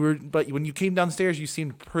 But when you came downstairs, you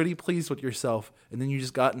seemed pretty pleased with yourself, and then you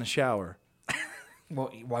just got in the shower. Well,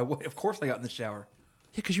 why? Of course, I got in the shower.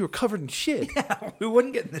 Yeah, because you were covered in shit. Yeah, who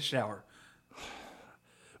wouldn't get in the shower?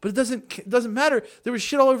 But it doesn't matter. There was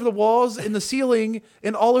shit all over the walls, in the ceiling,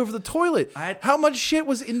 and all over the toilet. How much shit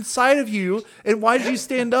was inside of you, and why did you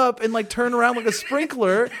stand up and like turn around like a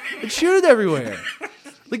sprinkler and shoot it everywhere?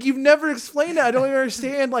 Like, you've never explained it. I don't even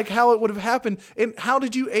understand like how it would have happened. And how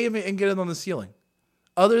did you aim it and get it on the ceiling?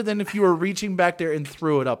 Other than if you were reaching back there and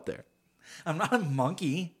threw it up there. I'm not a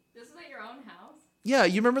monkey. This is at your own house? Yeah,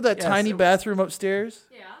 you remember that tiny bathroom upstairs?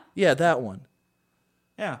 Yeah. Yeah, that one.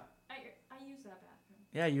 Yeah. I use that bathroom.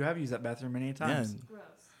 Yeah, you have used that bathroom many times.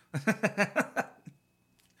 Yeah. Gross.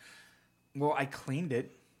 Well, I cleaned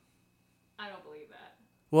it. I don't believe that.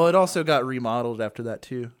 Well, it also got remodeled after that,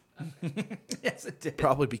 too. Yes, it did.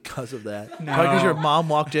 Probably because of that. No. Probably because your mom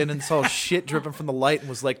walked in and saw shit dripping from the light and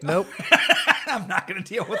was like, nope. I'm not going to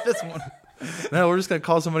deal with this one. No, we're just going to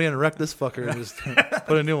call somebody in and wreck this fucker and just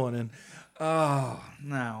put a new one in. Oh,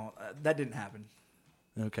 no. That didn't happen.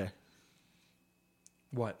 Okay.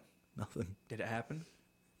 What? Nothing. Did it happen?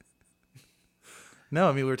 No,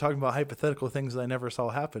 I mean, we were talking about hypothetical things that I never saw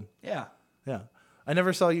happen. Yeah. Yeah. I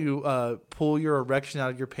never saw you pull your erection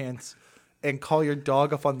out of your pants and call your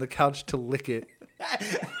dog up on the couch to lick it.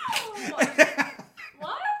 What?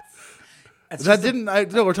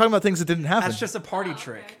 No, we're talking about things that didn't happen. That's just a party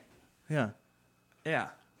trick. Yeah. Yeah.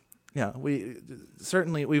 Yeah.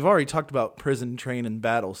 We've already talked about Prison Train and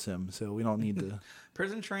Battle Sim, so we don't need to.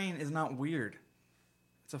 Prison Train is not weird.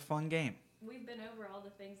 It's a fun game. We've been over all the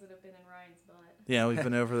things that have been in Ryan's butt. Yeah, we've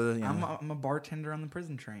been over the. I'm a bartender on the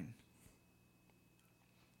Prison Train.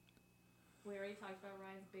 We already talked about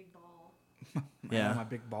Ryan's big ball. Yeah. My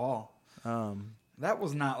big ball. That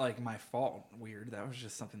was not like my fault. Weird. That was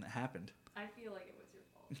just something that happened. I feel like it was your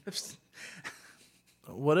fault.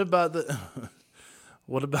 What about the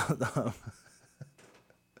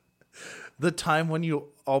the time when you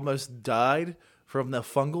almost died from the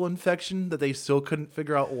fungal infection that they still couldn't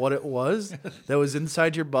figure out what it was that was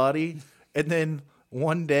inside your body, and then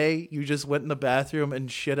one day you just went in the bathroom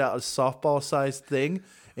and shit out a softball-sized thing,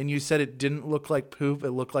 and you said it didn't look like poop,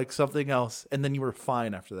 it looked like something else, and then you were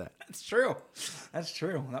fine after that. That's true. That's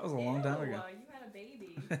true. That was a long time ago. You had a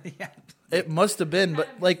baby. Yeah. It must have been, but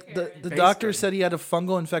like the doctor said he had a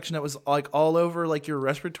fungal infection that was like all over like your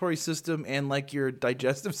respiratory system and like your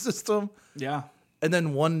digestive system. Yeah. And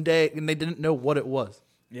then one day, and they didn't know what it was.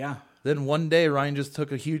 Yeah. Then one day Ryan just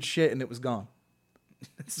took a huge shit and it was gone.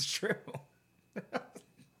 It's true.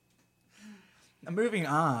 Now, moving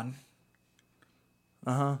on.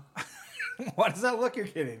 What is that look you're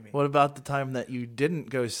giving me? What about the time that you didn't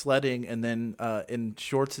go sledding and then in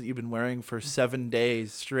shorts that you've been wearing for 7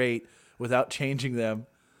 days straight without changing them,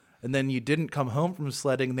 and then you didn't come home from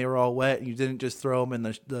sledding and they were all wet and you didn't just throw them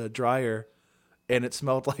in the dryer and it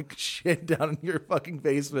smelled like shit down in your fucking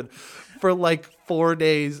basement for like 4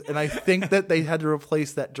 days, and I think that they had to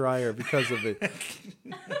replace that dryer because of it.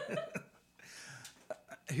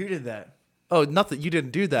 Who did that? Oh, nothing. You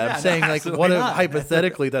didn't do that. Yeah, I'm saying no, like absolutely what if not.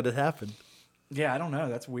 hypothetically that had happened. Yeah, I don't know.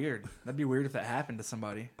 That's weird. That'd be weird if that happened to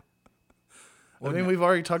somebody. I mean, we've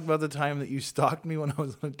already talked about the time that you stalked me when I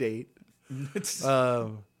was on a date.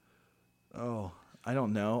 I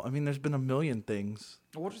don't know. I mean, there's been a million things.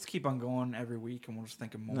 We'll just keep on going every week, and we'll just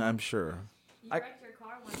think of more. I'm sure. You wrecked your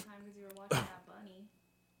car one time because you were watching that bunny.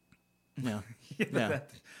 Yeah. Yeah, Yeah.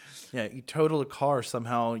 Yeah, you totaled a car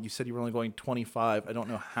somehow. You said you were only going 25. I don't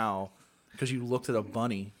know how, because you looked at a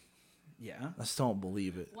bunny. Yeah. I still don't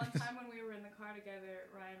believe it. One time when we were in the car together,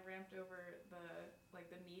 Ryan ramped over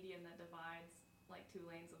the median that divides like 2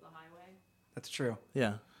 lanes of the highway. That's true.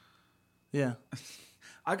 Yeah. Yeah.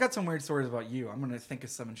 I've got some weird stories about you. I'm going to think of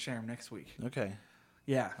some and share them next week. Okay.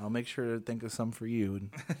 Yeah. I'll make sure to think of some for you. And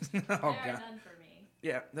There Oh, are God. none for me.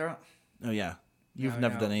 Yeah, they're... oh, yeah. You've No,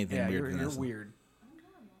 never no. done anything Yeah, weird. You're Vanessa. weird.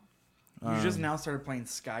 You just now started playing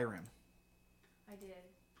Skyrim. I did.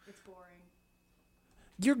 It's boring.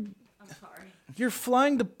 You're I'm sorry. You're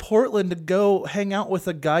flying to Portland to go hang out with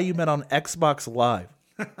a guy you met on Xbox Live,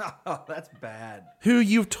 Oh, that's bad. who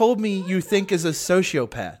you've told me you think is a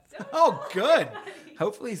sociopath. Oh, good.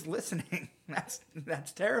 Hopefully he's listening.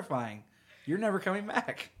 That's terrifying. You're never coming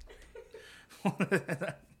back.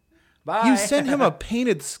 Bye. You sent him a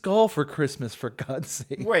painted skull for Christmas, for God's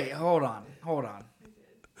sake. Wait, hold on.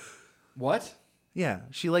 What? Yeah,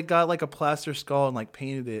 she like got like a plaster skull and like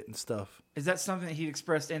painted it and stuff. Is that something that he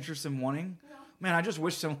expressed interest in wanting? No. Man, I just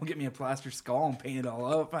wish someone would get me a plaster skull and paint it all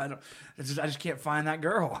up. I just can't find that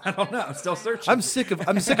girl. I don't know. I'm still searching. I'm sick of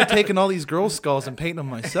taking all these girls' skulls and painting them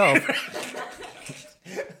myself.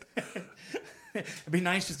 It'd be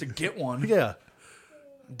nice just to get one. Yeah,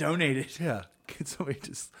 Donate it. yeah. Can somebody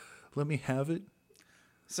just let me have it?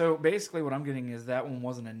 So basically what I'm getting is that one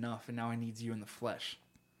wasn't enough, and now I need you in the flesh.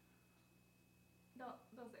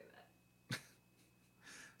 Don't say that.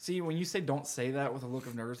 See, when you say don't say that with a look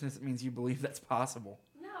of nervousness, it means you believe that's possible.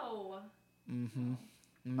 No. I'm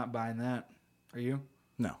not buying that. Are you?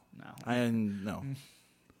 No, No.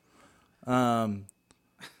 no.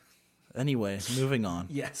 Anyway, moving on.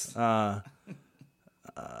 Yes. Our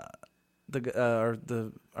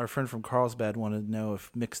friend from Carlsbad wanted to know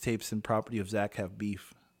if Mixtapes and Property of Zach have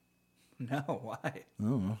beef. No, why? I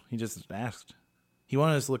don't know. He just asked. He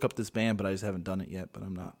wanted us to look up this band, but I just haven't done it yet. But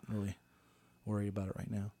I'm not really worried about it right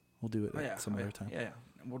now. We'll do it some other time. Yeah,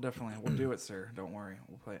 we'll do it, sir. Don't worry.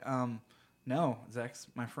 We'll play. No, Zach's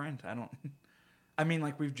my friend. I mean,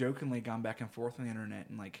 like, we've jokingly gone back and forth on the internet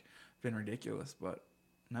and like been ridiculous, but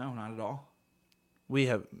no, not at all. Me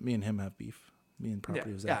and him have beef. Me and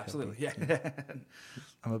Property of Zach. Yeah, have absolutely. beef. Yeah.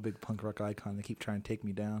 I'm a big punk rock icon. They keep trying to take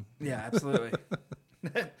me down. Yeah, absolutely.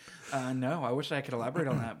 No, I wish I could elaborate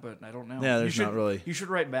on that, but I don't know. Yeah, there's not really. You should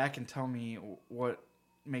write back and tell me what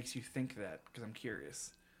makes you think that, because I'm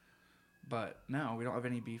curious. But no, we don't have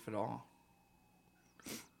any beef at all.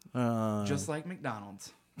 Just like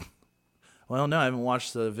McDonald's. Well, no, I haven't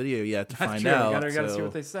watched the video yet to That's find true. out. Gotta see so-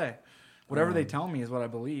 what they say. Whatever they tell me is what I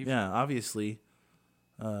believe. Yeah, obviously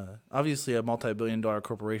a multi-billion-dollar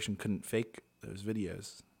corporation couldn't fake those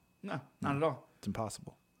videos. No, not at all. It's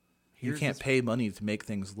impossible. Here's You can't this- pay money to make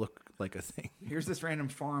things look like a thing. Here's this random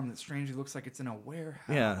farm that strangely looks like it's in a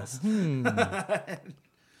warehouse. Yeah.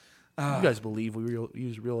 You guys believe we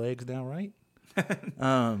use real eggs now, right?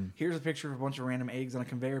 Here's a picture of a bunch of random eggs on a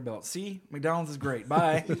conveyor belt. See? McDonald's is great.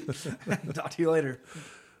 Bye. Talk to you later.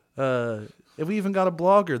 And we even got a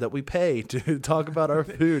blogger that we pay to talk about our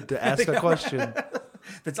food, to ask a question.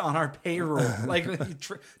 that's on our payroll. Like,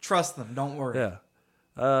 trust them. Don't worry. Yeah.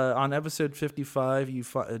 On episode 55, you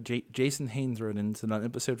Jason Haynes wrote in, said on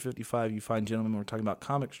episode 55, you find gentlemen we're talking about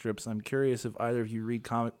comic strips. I'm curious if either of you read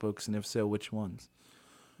comic books, and if so, which ones?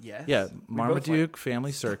 Yes. Yeah, We both Marmaduke,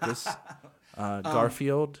 Family Circus,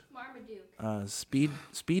 Garfield, Marmaduke.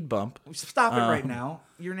 Speed Bump. Stop it right now.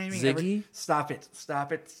 You're naming Ziggy? Stop it.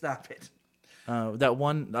 Stop it. Stop it. That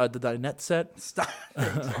one, the Dinette set. Stop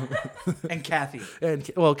it. And Kathy. And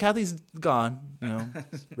well, Kathy's gone. You know,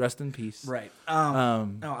 rest in peace. Right. No,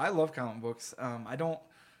 I love comic books. I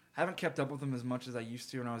haven't kept up with them as much as I used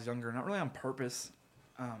to when I was younger. Not really on purpose.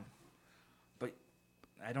 But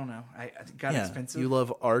I don't know. I got expensive. You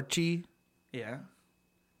love Archie, Yeah.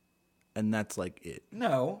 and that's like it.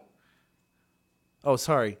 No. Oh,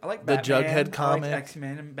 sorry. I like the Batman. Jughead comic. I like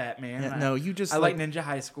X-Men and Batman. Yeah, no, you just I like Ninja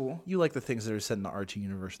High School. You like the things that are set in the Archie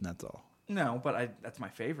universe, and that's all. No, but that's my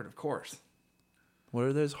favorite, of course. What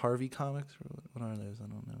are those Harvey comics? What are those? I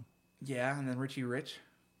don't know. Yeah, and then Richie Rich.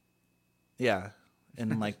 Yeah,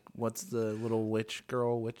 and like, what's the little witch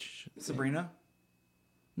girl? Sabrina?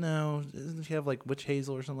 No, doesn't she have like Witch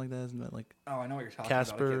Hazel or something like that? Isn't that like? Oh, I know what you're talking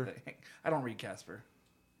Casper. about. I don't read Casper.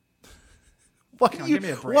 Why? Give me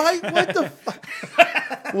a break. Why? What the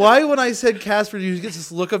fuck? Why, when I said Casper, you get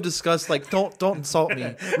this look of disgust? Like, don't insult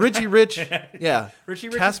me. Richie Rich, yeah. Richie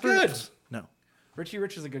Rich Casper, is good. No. Richie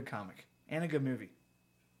Rich is a good comic and a good movie.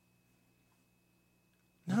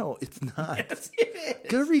 No, it's not. Yes, it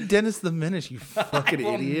is. Go read Dennis the Menace, you fucking I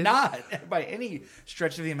will idiot. not by any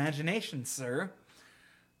stretch of the imagination, sir.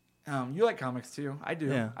 You like comics too. I do.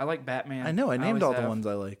 Yeah. I like Batman. I know. I named always all the have. ones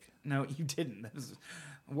I like. No, you didn't.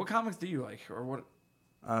 What comics do you like, or what?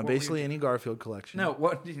 What Basically, were you- any Garfield collection. No,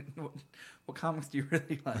 what comics do you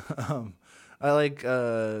really like? I like.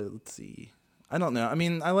 Let's see. I don't know. I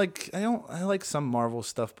mean, I like some Marvel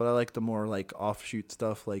stuff, but I like the more like offshoot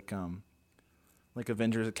stuff. Like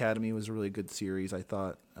Avengers Academy was a really good series. I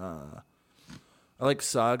thought. I like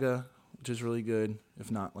Saga, which is really good, if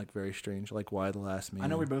not like very strange. Like Why the Last Man. I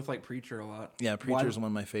know we both like Preacher a lot. Yeah, Preacher's one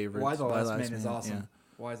of my favorites. Why the Last Man is awesome. Yeah.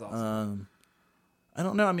 Why is awesome? I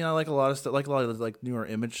don't know. I mean, I like a lot of stuff. Like a lot of like newer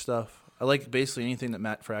Image stuff. I like basically anything that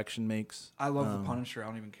Matt Fraction makes. I love the Punisher. I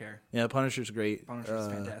don't even care. Yeah, Punisher's great. Punisher's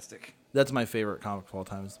fantastic. That's my favorite comic of all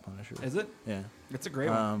time. Is the Punisher? Is it? Yeah, It's a great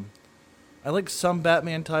one. I like some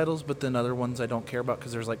Batman titles, but then other ones I don't care about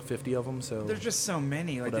because there's like 50 of them. So There's just so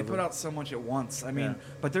many. Like Whatever. they put out so much at once. I mean, Yeah.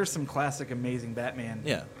 but there's some classic, amazing Batman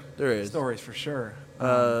yeah, there is. stories for sure.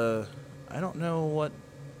 I don't know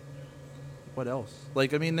what else.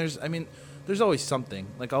 Like, I mean, there's always something.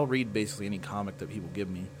 Like, I'll read basically any comic that people give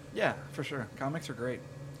me. Yeah, for sure. Comics are great.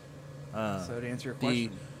 So to answer your The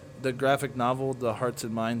question, the graphic novel, the Hearts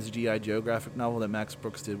and Minds G.I. Joe graphic novel that Max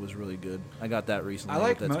Brooks did was really good. I got that recently. I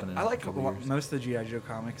like but that's been I a like couple years. most of the GI Joe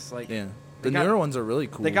comics. Like Yeah, they the got- newer ones are really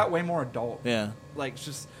cool. They got way more adult. yeah. Like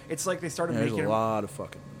it's like they started There's making a lot of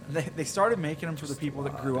fucking they started making them for the Just people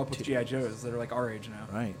that a grew lot up of with titties. GI Joes that are like our age now.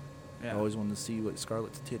 right. Yeah. I always wanted to see what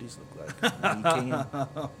Scarlett's titties look like. Now you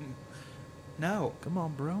can. No, Come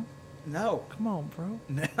on, bro. no, Come on, bro.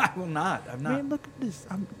 no, I will not. I'm not. Man, look at this.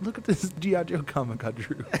 Look at this G.I. Joe comic I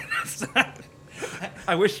drew.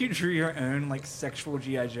 I wish you drew your own like sexual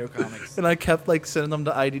GI Joe comics. And I kept like sending them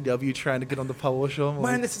to IDW trying to get them to publish them. Man,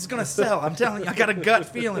 Like, this is gonna sell. I'm telling you, I got a gut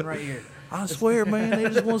feeling right here. I swear, man, they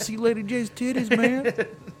just want to see Lady J's titties, man.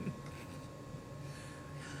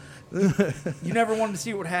 You never wanted to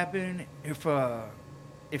see what would happen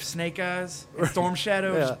if Snake Eyes and Storm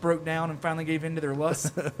Shadow Yeah. just broke down and finally gave in to their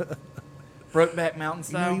lust. Brokeback Mountain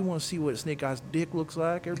You know, style. you want to see what Snake Eyes' dick looks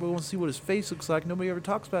like. Everybody wants to see what his face looks like. Nobody ever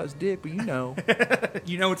talks about his dick, but you know,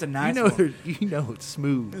 You know it's a nice you know, one. you know it's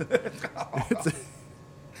smooth.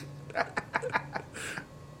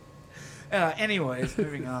 Anyways,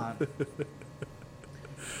 moving on.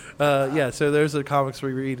 Yeah, so there's the comics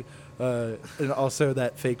we read, and also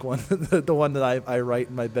that fake one, the one that I write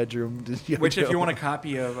in my bedroom. Which, if you want a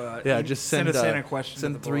copy of, yeah, just send us in a a question. to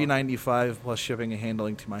Send the blog. $3.95 plus shipping and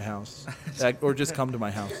handling to my house, or just come to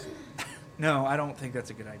my house. No, I don't think that's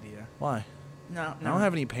a good idea. Why? No, I don't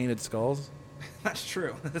have any painted skulls, That's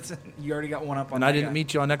true. You already got one up on. and that I didn't guy.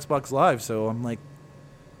 meet you on Xbox Live, so I'm like,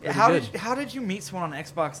 pretty How good. how did you meet someone on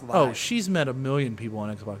Xbox Live? Oh, she's met a million people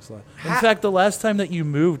on Xbox Live. In Ha- fact, the last time that you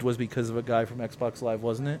moved was because of a guy from Xbox Live,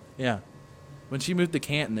 wasn't it? Yeah. When she moved to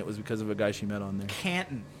Canton, it was because of a guy she met on there.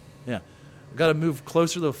 Canton. Yeah. Got to move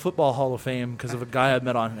closer to the Football Hall of Fame because of a guy I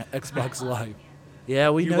met on Xbox Live. Yeah,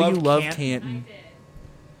 we You know you love love Canton? Canton.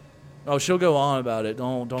 Oh, she'll go on about it.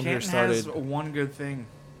 Don't get her Canton started. has one good thing.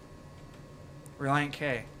 Reliant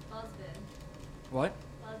K. Buzzbin. What?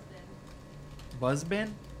 Buzzbin. Buzzbin?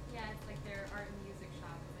 Yeah, it's like their art and music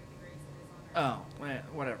Oh,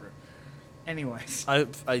 whatever. Anyways.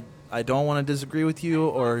 I don't want to disagree with you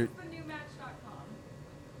or. Xbox is the new Match.com.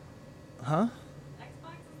 Huh? Xbox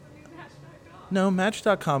is the new Match.com. No,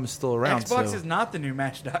 Match.com is still around. Xbox so. is not the new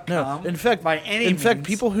Match.com. No, in fact, by any in fact, means.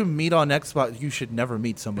 people who meet on Xbox, you should never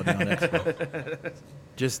meet somebody on Xbox.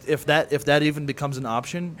 Just if that even becomes an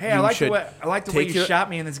option, Hey, you I like should the way you shot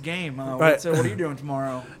me in this game. Right. So what are you doing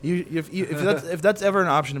tomorrow? If that's ever an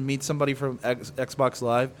option to meet somebody from Xbox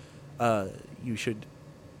Live, you should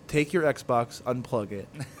take your Xbox, unplug it,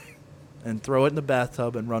 and throw it in the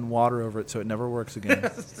bathtub and run water over it so it never works again.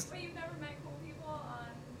 But you've never met cool people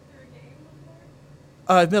through a game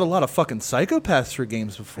before? I've met a lot of fucking psychopaths through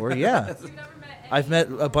games before. Yeah, You've never met any I've met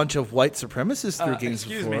a bunch of white supremacists through games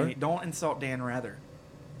Excuse before. me. Don't insult Dan Rather.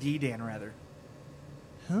 Dan Rather.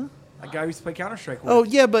 Huh? A guy who used to play Counter-Strike with. Oh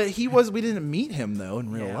yeah, but we didn't meet him though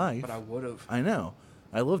in real Yeah, life. but I would have. I know.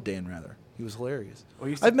 I love Dan Rather. He was hilarious. Well,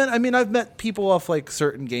 you I've met people off like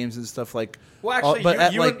certain games and stuff like. Well, actually,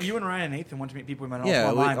 but you and Ryan and Nathan went to meet people we met Yeah,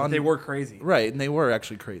 online, but on- they were crazy. Right, and they were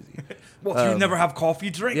actually crazy. Well, if you never have coffee,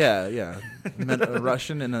 drink. Yeah. Met a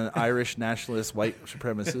Russian and an Irish nationalist white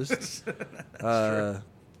supremacist.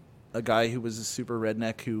 A guy who was a super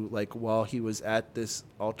redneck who, like, while he was at this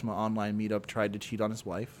Ultima Online meetup, tried to cheat on his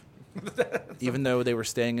wife. Even though they were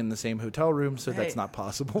staying in the same hotel room, so that's not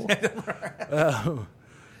possible.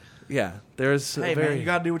 Yeah, there's Hey, man, you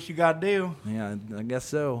gotta do what you gotta do. Yeah, I guess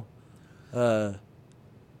so.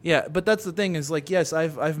 Yeah, but that's the thing is, like, yes,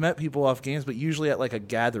 I've met people off games, but usually at like a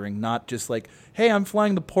gathering, not just like, hey, I'm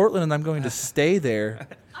flying to Portland and I'm going to stay there.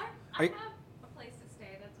 I have a place to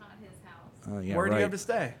stay that's not his house. Oh yeah, Where right. do you have to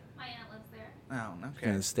stay? My aunt lives there. Oh, He's okay.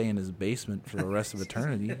 gonna stay in his basement for the rest of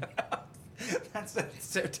eternity. That's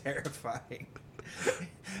so terrifying.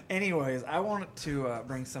 Anyways, I wanted to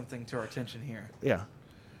bring something to our attention here. Yeah.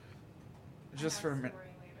 Just for a minute. Story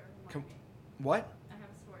later. Com- what? I have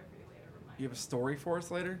a story for you later. Remind You have a story for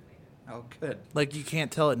us later? Oh, good. Like you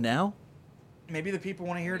can't tell it now? Maybe the people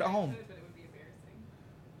want to hear it at home. But it would be embarrassing.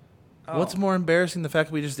 Oh. What's more embarrassing, the fact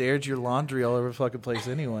that we just aired your laundry all over the fucking place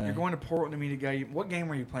anyway? You're going to Portland to meet a guy. What game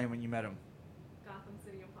were you playing when you met him? Gotham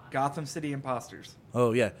City Imposters. Gotham City Imposters.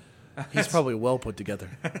 Oh yeah. He's probably well put together.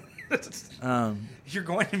 You're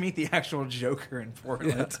going to meet the actual Joker in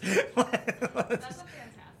Portland. That's a fantastic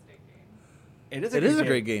game. It is. It is a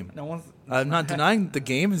great game. No one's. I'm not denying the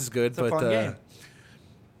game is good, It's a but fun game.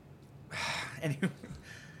 Anyway,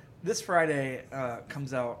 this Friday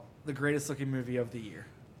comes out the greatest looking movie of the year,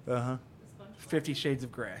 uh-huh. 50 Shades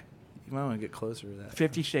of Grey. You might want to get closer to that.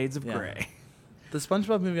 50 Shades of Yeah. Grey. The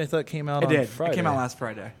SpongeBob movie I thought came out It on did. Friday. It came out last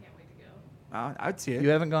Friday. Can't wait to go. I'd see it. You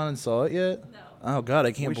haven't gone and saw it yet? No. Oh god,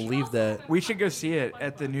 I can't We should- believe that. We should go see it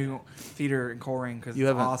at the new theater in Coleraine because You it's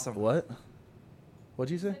haven't awesome. What?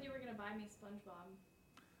 What'd you You say? said you were going to buy me SpongeBob.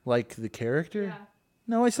 Like the character? Yeah.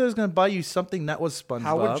 No, I said I was going to buy you something that was SpongeBob.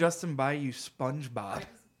 How would Justin buy you SpongeBob? I just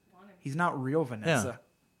wanted He's not real Vanessa.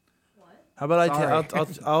 what? How about I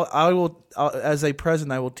Sorry. I'll as a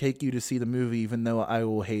present I will take you to see the movie even though I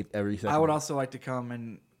will hate every second. I would also like to come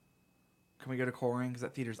and can we go to Coleraine because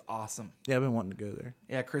that theater's awesome. Yeah, I've been wanting to go there.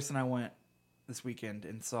 Yeah, Chris and I went this weekend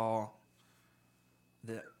and saw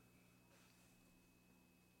the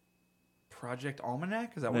Project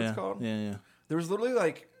Almanac. Is that what yeah. it's called? Yeah, yeah. There was literally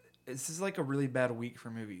like this is like a really bad week for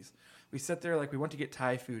movies. We sat there like we went to get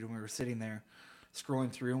Thai food and we were sitting there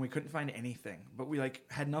scrolling through and we couldn't find anything. But we like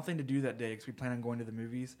had nothing to do that day because we planned on going to the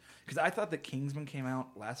movies. Because I thought that Kingsman came out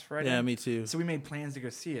last Friday. Yeah, me too. So we made plans to go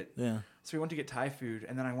see it. Yeah. So we went to get Thai food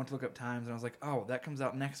and then I went to look up times and I was like, oh, that comes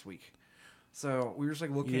out next week. So we were just like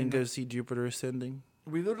You looking. didn't go see Jupiter Ascending?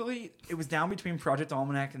 We literally, it was down between Project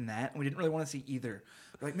Almanac and that, and we didn't really want to see either.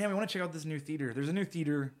 We're like, man, we want to check out this new theater. There's a new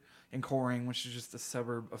theater in Coleraine, which is just a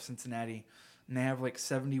suburb of Cincinnati, and they have like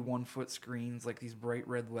 71-foot screens, like these bright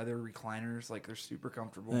red leather recliners, like they're super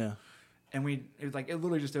comfortable. Yeah. And it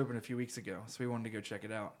literally just opened a few weeks ago, so we wanted to go check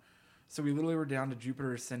it out. So we literally were down to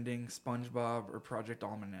Jupiter Ascending, SpongeBob, or Project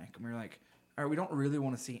Almanac, and we were like, all right, we don't really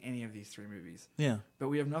want to see any of these three movies, Yeah. but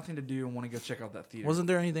we have nothing to do and want to go check out that theater. Wasn't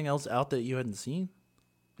there anything else out that you hadn't seen?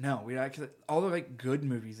 No, all the like good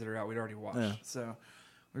movies that are out we'd already watched. Yeah. So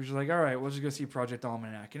we were just like, all right, we'll just go see Project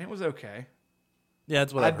Almanac, and it was okay. Yeah,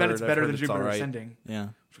 that's what I I've bet heard. it's I've better heard than it's Jupiter all right. Ascending, Yeah.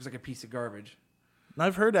 which was like a piece of garbage. And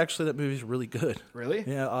I've heard actually that movie's really good. Really?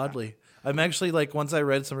 Yeah, oddly. I'm actually like once I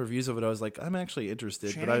read some reviews of it, I was like, I'm actually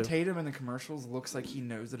interested. Channing Tatum in the commercials looks like he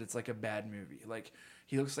knows that it's like a bad movie. Like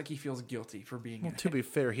he looks like he feels guilty for being. Well, in to it. be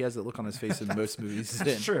fair, he has that look on his face in most movies. he's in.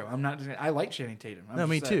 That's true. I'm not. I like Channing Tatum. I'm No,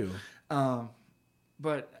 me just saying. too.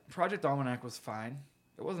 But Project Almanac was fine.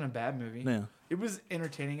 It wasn't a bad movie. Yeah. It was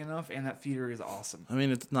entertaining enough, and that theater is awesome. I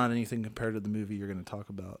mean, it's not anything compared to the movie you're going to talk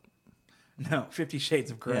about. No, 50 Shades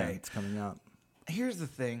of Grey. Yeah, it's coming out. Here's the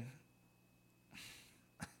thing.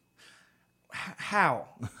 How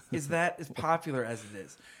is that as popular as it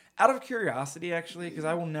is? Out of curiosity, actually, because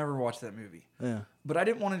I will never watch that movie. Yeah. But I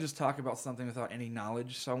didn't want to just talk about something without any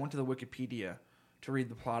knowledge, so I went to the Wikipedia to read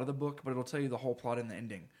the plot of the book, but it'll tell you the whole plot and the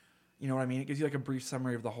ending. You know what I mean? It gives you like a brief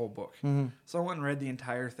summary of the whole book. So I went and read the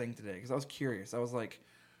entire thing today because I was curious. I was like,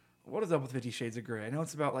 what is up with 50 Shades of Grey? I know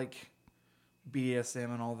it's about like BDSM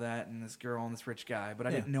and all that and this girl and this rich guy, but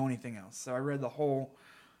I didn't know anything else. So I read the whole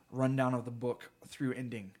rundown of the book through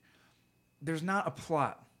ending. There's not a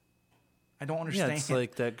plot. I don't understand. Yeah, it's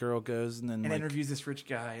like that girl goes and then and like, interviews this rich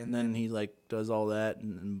guy, and then he like does all that,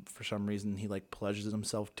 and for some reason he like pledges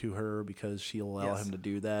himself to her because she'll allow him to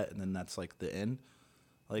do that, and then that's like the end.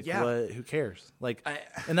 Like, what? Who cares? Like,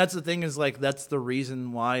 and that's the thing is like that's the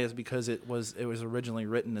reason why is because it was originally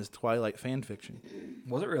written as Twilight fan fiction.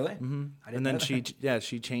 Was it really? Mm-hmm. I didn't And then know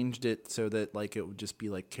she changed it so that like it would just be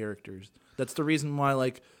like characters. That's the reason why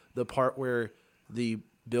like the part where the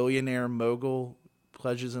billionaire mogul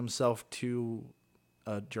pledges himself to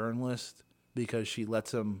a journalist because she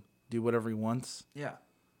lets him do whatever he wants. Yeah.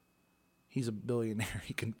 He's a billionaire.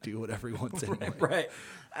 He can do whatever he wants anyway. Right.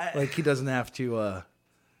 Like he doesn't have to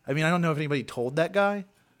I mean, I don't know if anybody told that guy.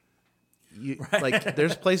 Like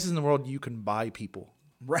there's places in the world you can buy people.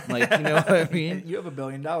 Right. Like, you know what I mean? You have $1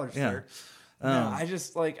 billion, Yeah. sir. No, I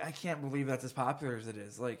just like I can't believe that's as popular as it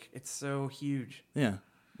is. Like it's so huge. Yeah.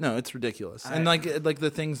 No, it's ridiculous. And like the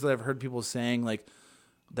things that I've heard people saying like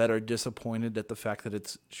that are disappointed at the fact that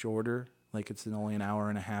it's shorter, like it's only an hour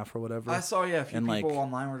and a half or whatever. I saw a few and people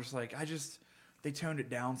online were just like, they toned it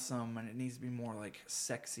down some and it needs to be more like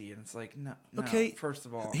sexy, and it's like no. Okay, first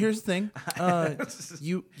of all, here's the thing: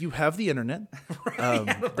 you have the internet.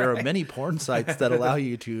 There are many porn sites that allow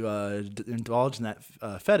you to indulge in that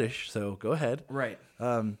fetish. So go ahead. Right.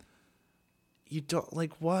 You don't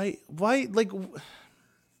like why like.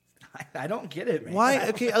 I don't get it, man. Why?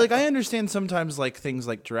 Okay, like I understand sometimes like things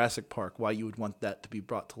like Jurassic Park, why you would want that to be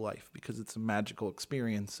brought to life because it's a magical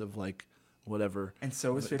experience of like whatever. And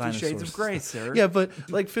so is 50 Shades of Grey, sir. Yeah, but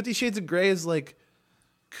like 50 Shades of Grey is like,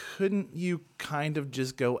 couldn't you kind of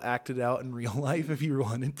just go act it out in real life if you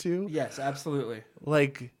wanted to? Yes, absolutely.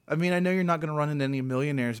 Like, I mean, I know you're not going to run into any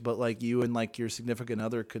millionaires, but like you and like your significant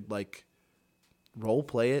other could like role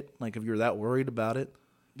play it. Like if you're that worried about it.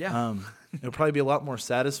 Yeah. It'll probably be a lot more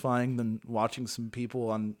satisfying than watching some people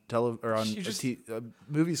on a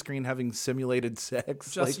movie screen having simulated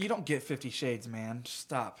sex. Just you don't get 50 Shades, man. Just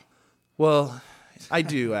stop. Well, I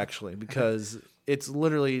do actually because it's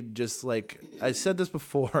literally just like I said this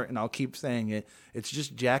before, and I'll keep saying it. It's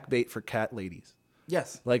just jackbait for cat ladies.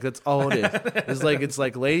 Yes. Like that's all it is. It's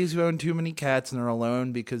like ladies who own too many cats and are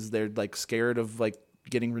alone because they're like scared of like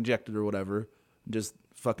getting rejected or whatever. Just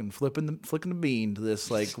fucking flicking the bean to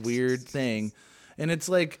this like weird thing, and it's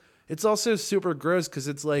like it's also super gross because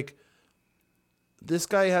it's like this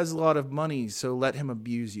guy has a lot of money, so let him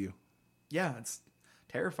abuse you. Yeah, it's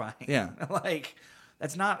terrifying. Yeah, like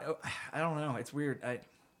that's not. I don't know. It's weird.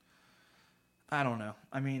 I don't know.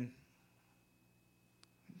 I mean,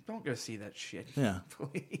 don't go see that shit. Yeah,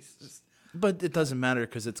 please. Just... But it doesn't matter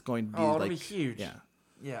because it's going to be it'll like be huge. Yeah.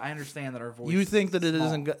 Yeah, I understand that our voice. You think that it small.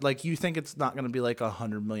 isn't like you think it's not going to be like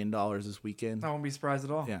 $100 million this weekend? I won't be surprised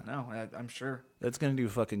at all. Yeah, no, I'm sure it's going to do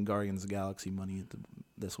fucking Guardians of the Galaxy money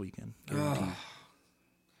this weekend. Guaranteed.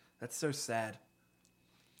 That's so sad.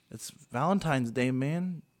 It's Valentine's Day,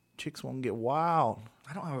 man. Chicks won't get wild.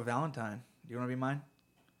 I don't have a Valentine. Do you want to be mine?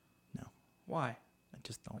 No. Why? I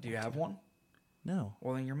just don't. Do you have one? No.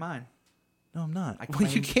 Well, then you're mine. No, I'm not. Well,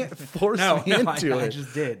 you can't force me into it. I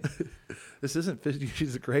just did. This isn't 50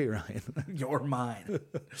 Shades of Grey, Ryan. You're mine.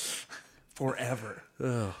 Forever.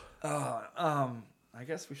 Oh. I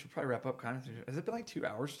guess we should probably wrap up. Has it been like 2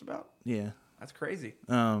 hours just about? Yeah. That's crazy.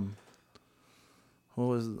 What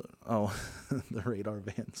was the radar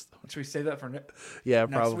vans? Should we save that for Yeah,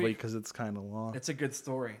 next probably week? because it's kind of long. It's a good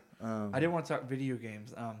story. I didn't want to talk video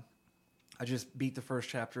games. I just beat the first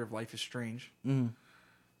chapter of Life is Strange,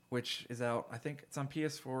 which is out. I think it's on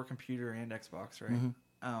PS4, computer, and Xbox, right?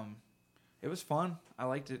 It was fun. I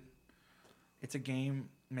liked it. It's a game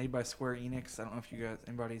made by Square Enix. I don't know if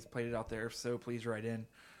anybody's played it out there. If so, please write in.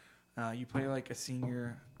 You play like a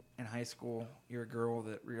senior in high school. You're a girl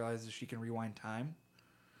that realizes she can rewind time.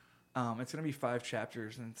 It's going to be 5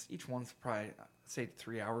 chapters, and each one's probably, say,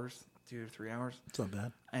 3 hours, 2 to 3 hours. It's not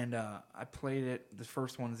bad. And I played it. The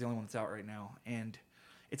first one is the only one that's out right now. And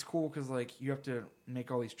it's cool because, like, you have to make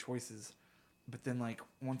all these choices. But then, like,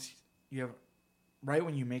 once you have... Right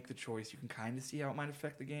when you make the choice, you can kind of see how it might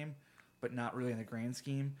affect the game, but not really in the grand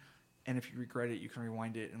scheme. and if you regret it, you can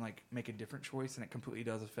rewind it and like make a different choice, and it completely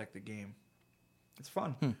does affect the game. It's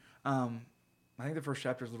fun. I think the first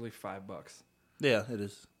chapter is literally $5, Yeah, it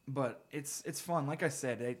is. but it's fun. Like I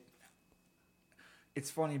said, it's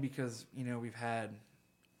funny because we've had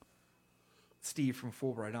Steve from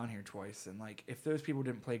Fulbright on here twice, and like if those people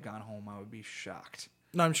didn't play Gone Home, I would be shocked.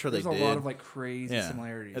 No, I'm sure There's they did. a lot of like crazy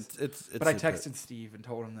similarities. It's but I texted Steve and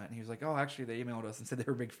told him that, and he was like, "Oh, actually, they emailed us and said they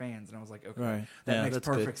were big fans." And I was like, "Okay, Right. that Yeah, makes that's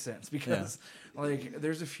perfect good. sense." Because like,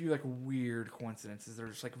 there's a few like weird coincidences. They're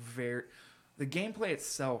just like the gameplay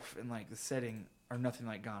itself and like the setting are nothing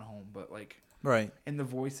like Gone Home, but like Right. and the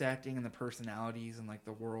voice acting and the personalities and like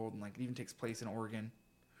the world and like it even takes place in Oregon,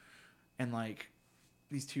 and like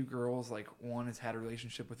these two girls, like one has had a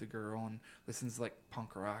relationship with a girl and listens to like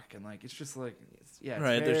punk rock, and like it's just like it's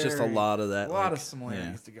Right, there's just a lot of that, a lot like, of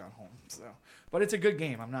similarities yeah. to Gone Home. So, but it's a good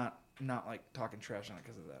game. I'm not like talking trash on it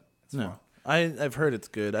because of that. It's No, fun. I've heard it's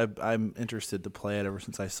good. I'm interested to play it ever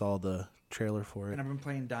since I saw the trailer for it. And I've been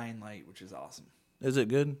playing Dying Light, which is awesome. Is it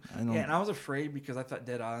good? I don't. Yeah, and I was afraid because I thought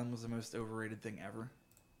Dead Island was the most overrated thing ever.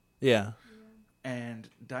 Yeah. And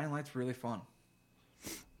Dying Light's really fun.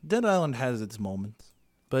 Dead Island has its moments,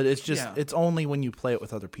 but it's just it's only when you play it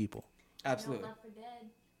with other people. Absolutely.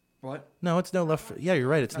 What? No, it's No Left. Yeah, you're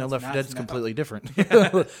right. It's No Left 4 Dead. It's not. completely different.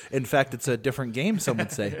 In fact, it's a different game. Some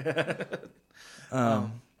would say.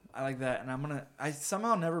 I like that, and I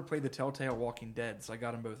somehow never played the Telltale Walking Dead, so I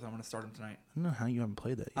got them both. I'm gonna start them tonight. I don't know how you haven't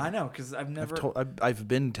played that yet. I know because I've never. I've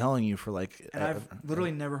been telling you for like. And I've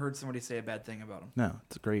literally never heard somebody say a bad thing about them. No,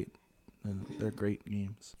 it's great. And they're great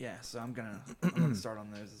games. Yeah, so I'm gonna start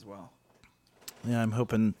on those as well. Yeah, I'm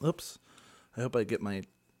hoping. Oops, I hope I get my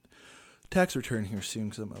tax return here soon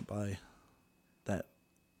because I'm gonna buy that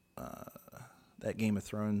Game of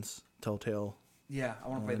Thrones Telltale. Yeah, I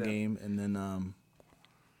want to play that game, and then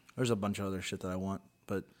there's a bunch of other shit that I want,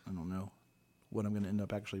 but I don't know what I'm gonna end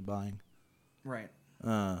up actually buying. Right.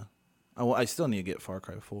 I still need to get Far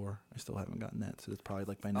Cry 4. I still haven't gotten that, so it's probably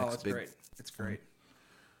like my next it's big. great. It's great.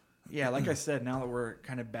 Yeah, like I said, now that we're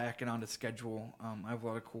kind of backing onto schedule, I have a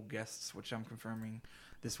lot of cool guests, which I'm confirming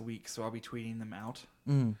this week, so I'll be tweeting them out.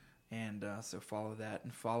 Mm. And so follow that,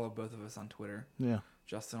 and follow both of us on Twitter. Yeah.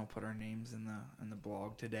 Justin will put our names in the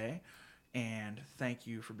blog today. And thank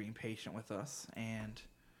you for being patient with us. And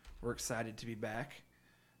we're excited to be back.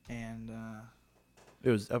 And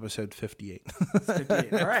it was episode 58.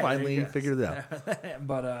 58. All right, Finally figured it out.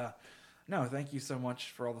 But no, thank you so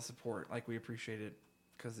much for all the support. Like, we appreciate it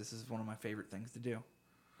because this is one of my favorite things to do.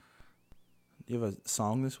 Do you have a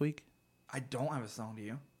song this week? I don't have a song, do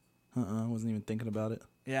you? I wasn't even thinking about it.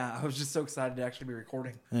 Yeah, I was just so excited to actually be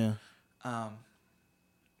recording. Yeah.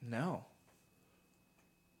 No.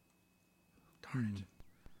 Darn it.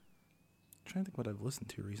 I'm trying to think what I've listened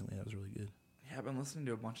to recently that was really good. Yeah, I've been listening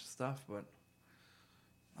to a bunch of stuff, but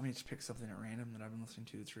let me just pick something at random that I've been listening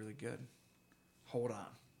to that's really good. Hold on.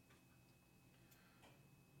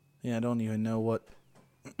 Yeah, I don't even know what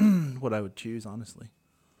what I would choose, honestly.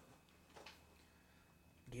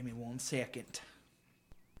 Give me 1 second.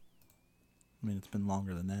 I mean, it's been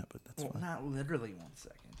longer than that, but that's fine. Not literally 1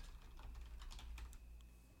 second.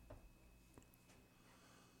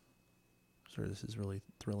 Sorry, this is really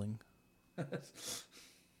thrilling.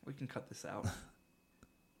 We can cut this out.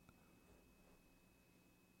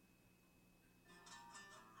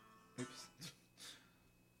 Oops.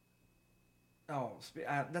 Oh,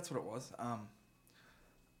 that's what it was.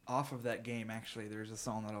 Off of that game, actually, there's a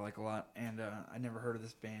song that I like a lot, and I never heard of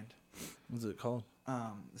this band. What's it called?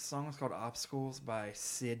 The song is called Obstacles by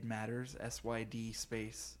Sid Matters, SYD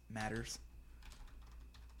space Matters.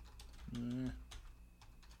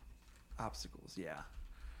 Obstacles, yeah.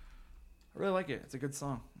 I really like it. It's a good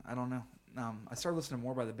song. I don't know. I started listening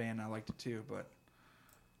more by the band, and I liked it too, but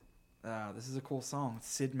this is a cool song.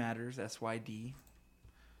 Sid Matters, SYD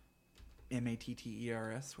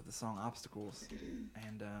Matters, with the song Obstacles.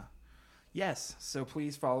 And yes, so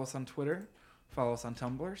please follow us on Twitter, follow us on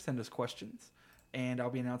Tumblr, send us questions, and I'll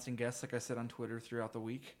be announcing guests, like I said, on Twitter throughout the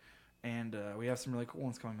week. And we have some really cool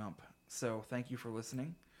ones coming up. So thank you for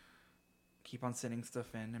listening. Keep on sending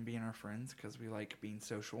stuff in and being our friends because we like being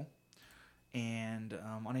social. And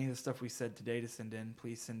on any of the stuff we said today to send in,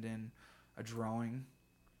 please send in a drawing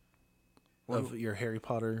Of your Harry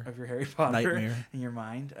Potter nightmare in your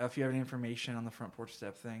mind. If you have any information on the front porch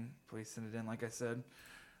step thing, please send it in, like I said.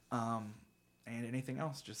 And anything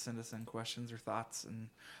else, just send us in questions or thoughts. And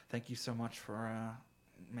thank you so much for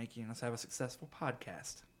making us have a successful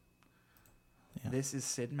podcast. Yeah. This is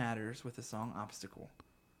Sid Matters with the song Obstacle.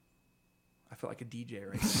 I feel like a DJ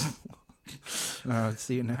right now.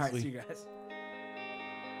 See you next week. See you guys.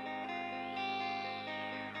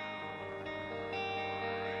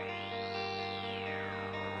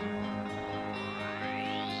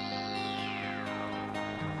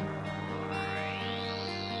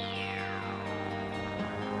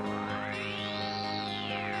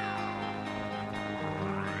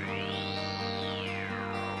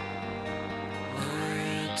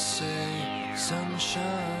 Let's say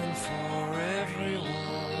sunshine for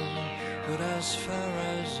everyone, but as far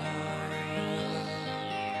as I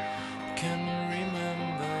can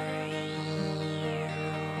remember,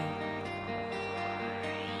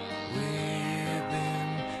 we've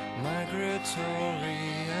been migratory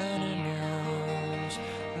animals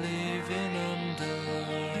living under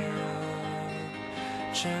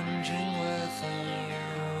changing weather.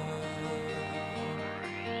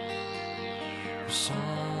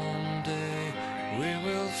 Someday we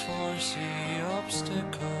will foresee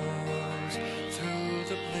obstacles through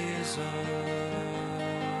the blizzard,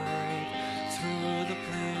 through the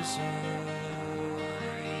blizzard.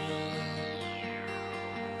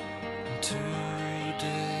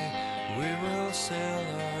 Today we will sell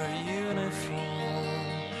our uniform,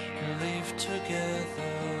 live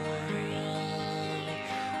together,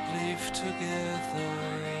 live together.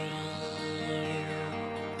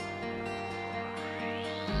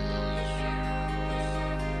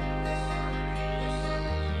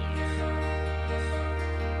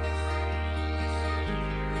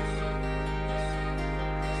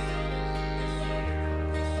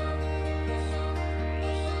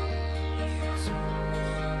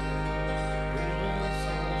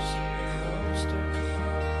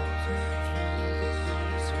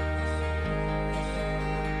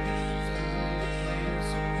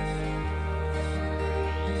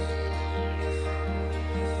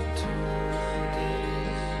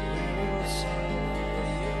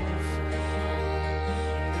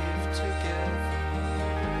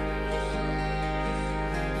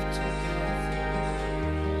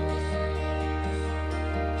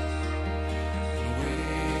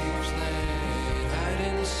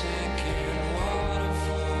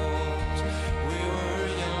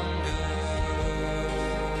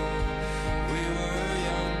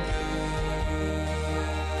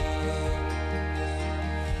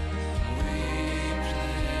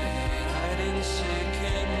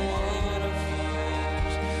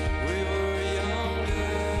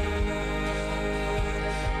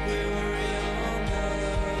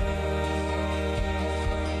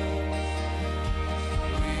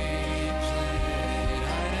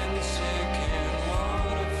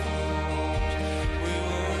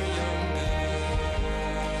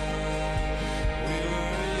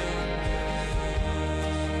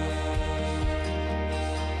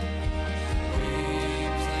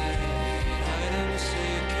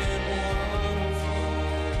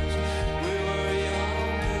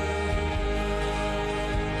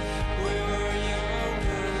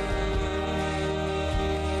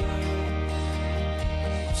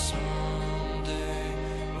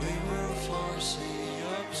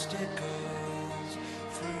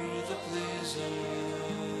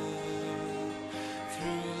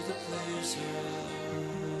 Through the blizzard.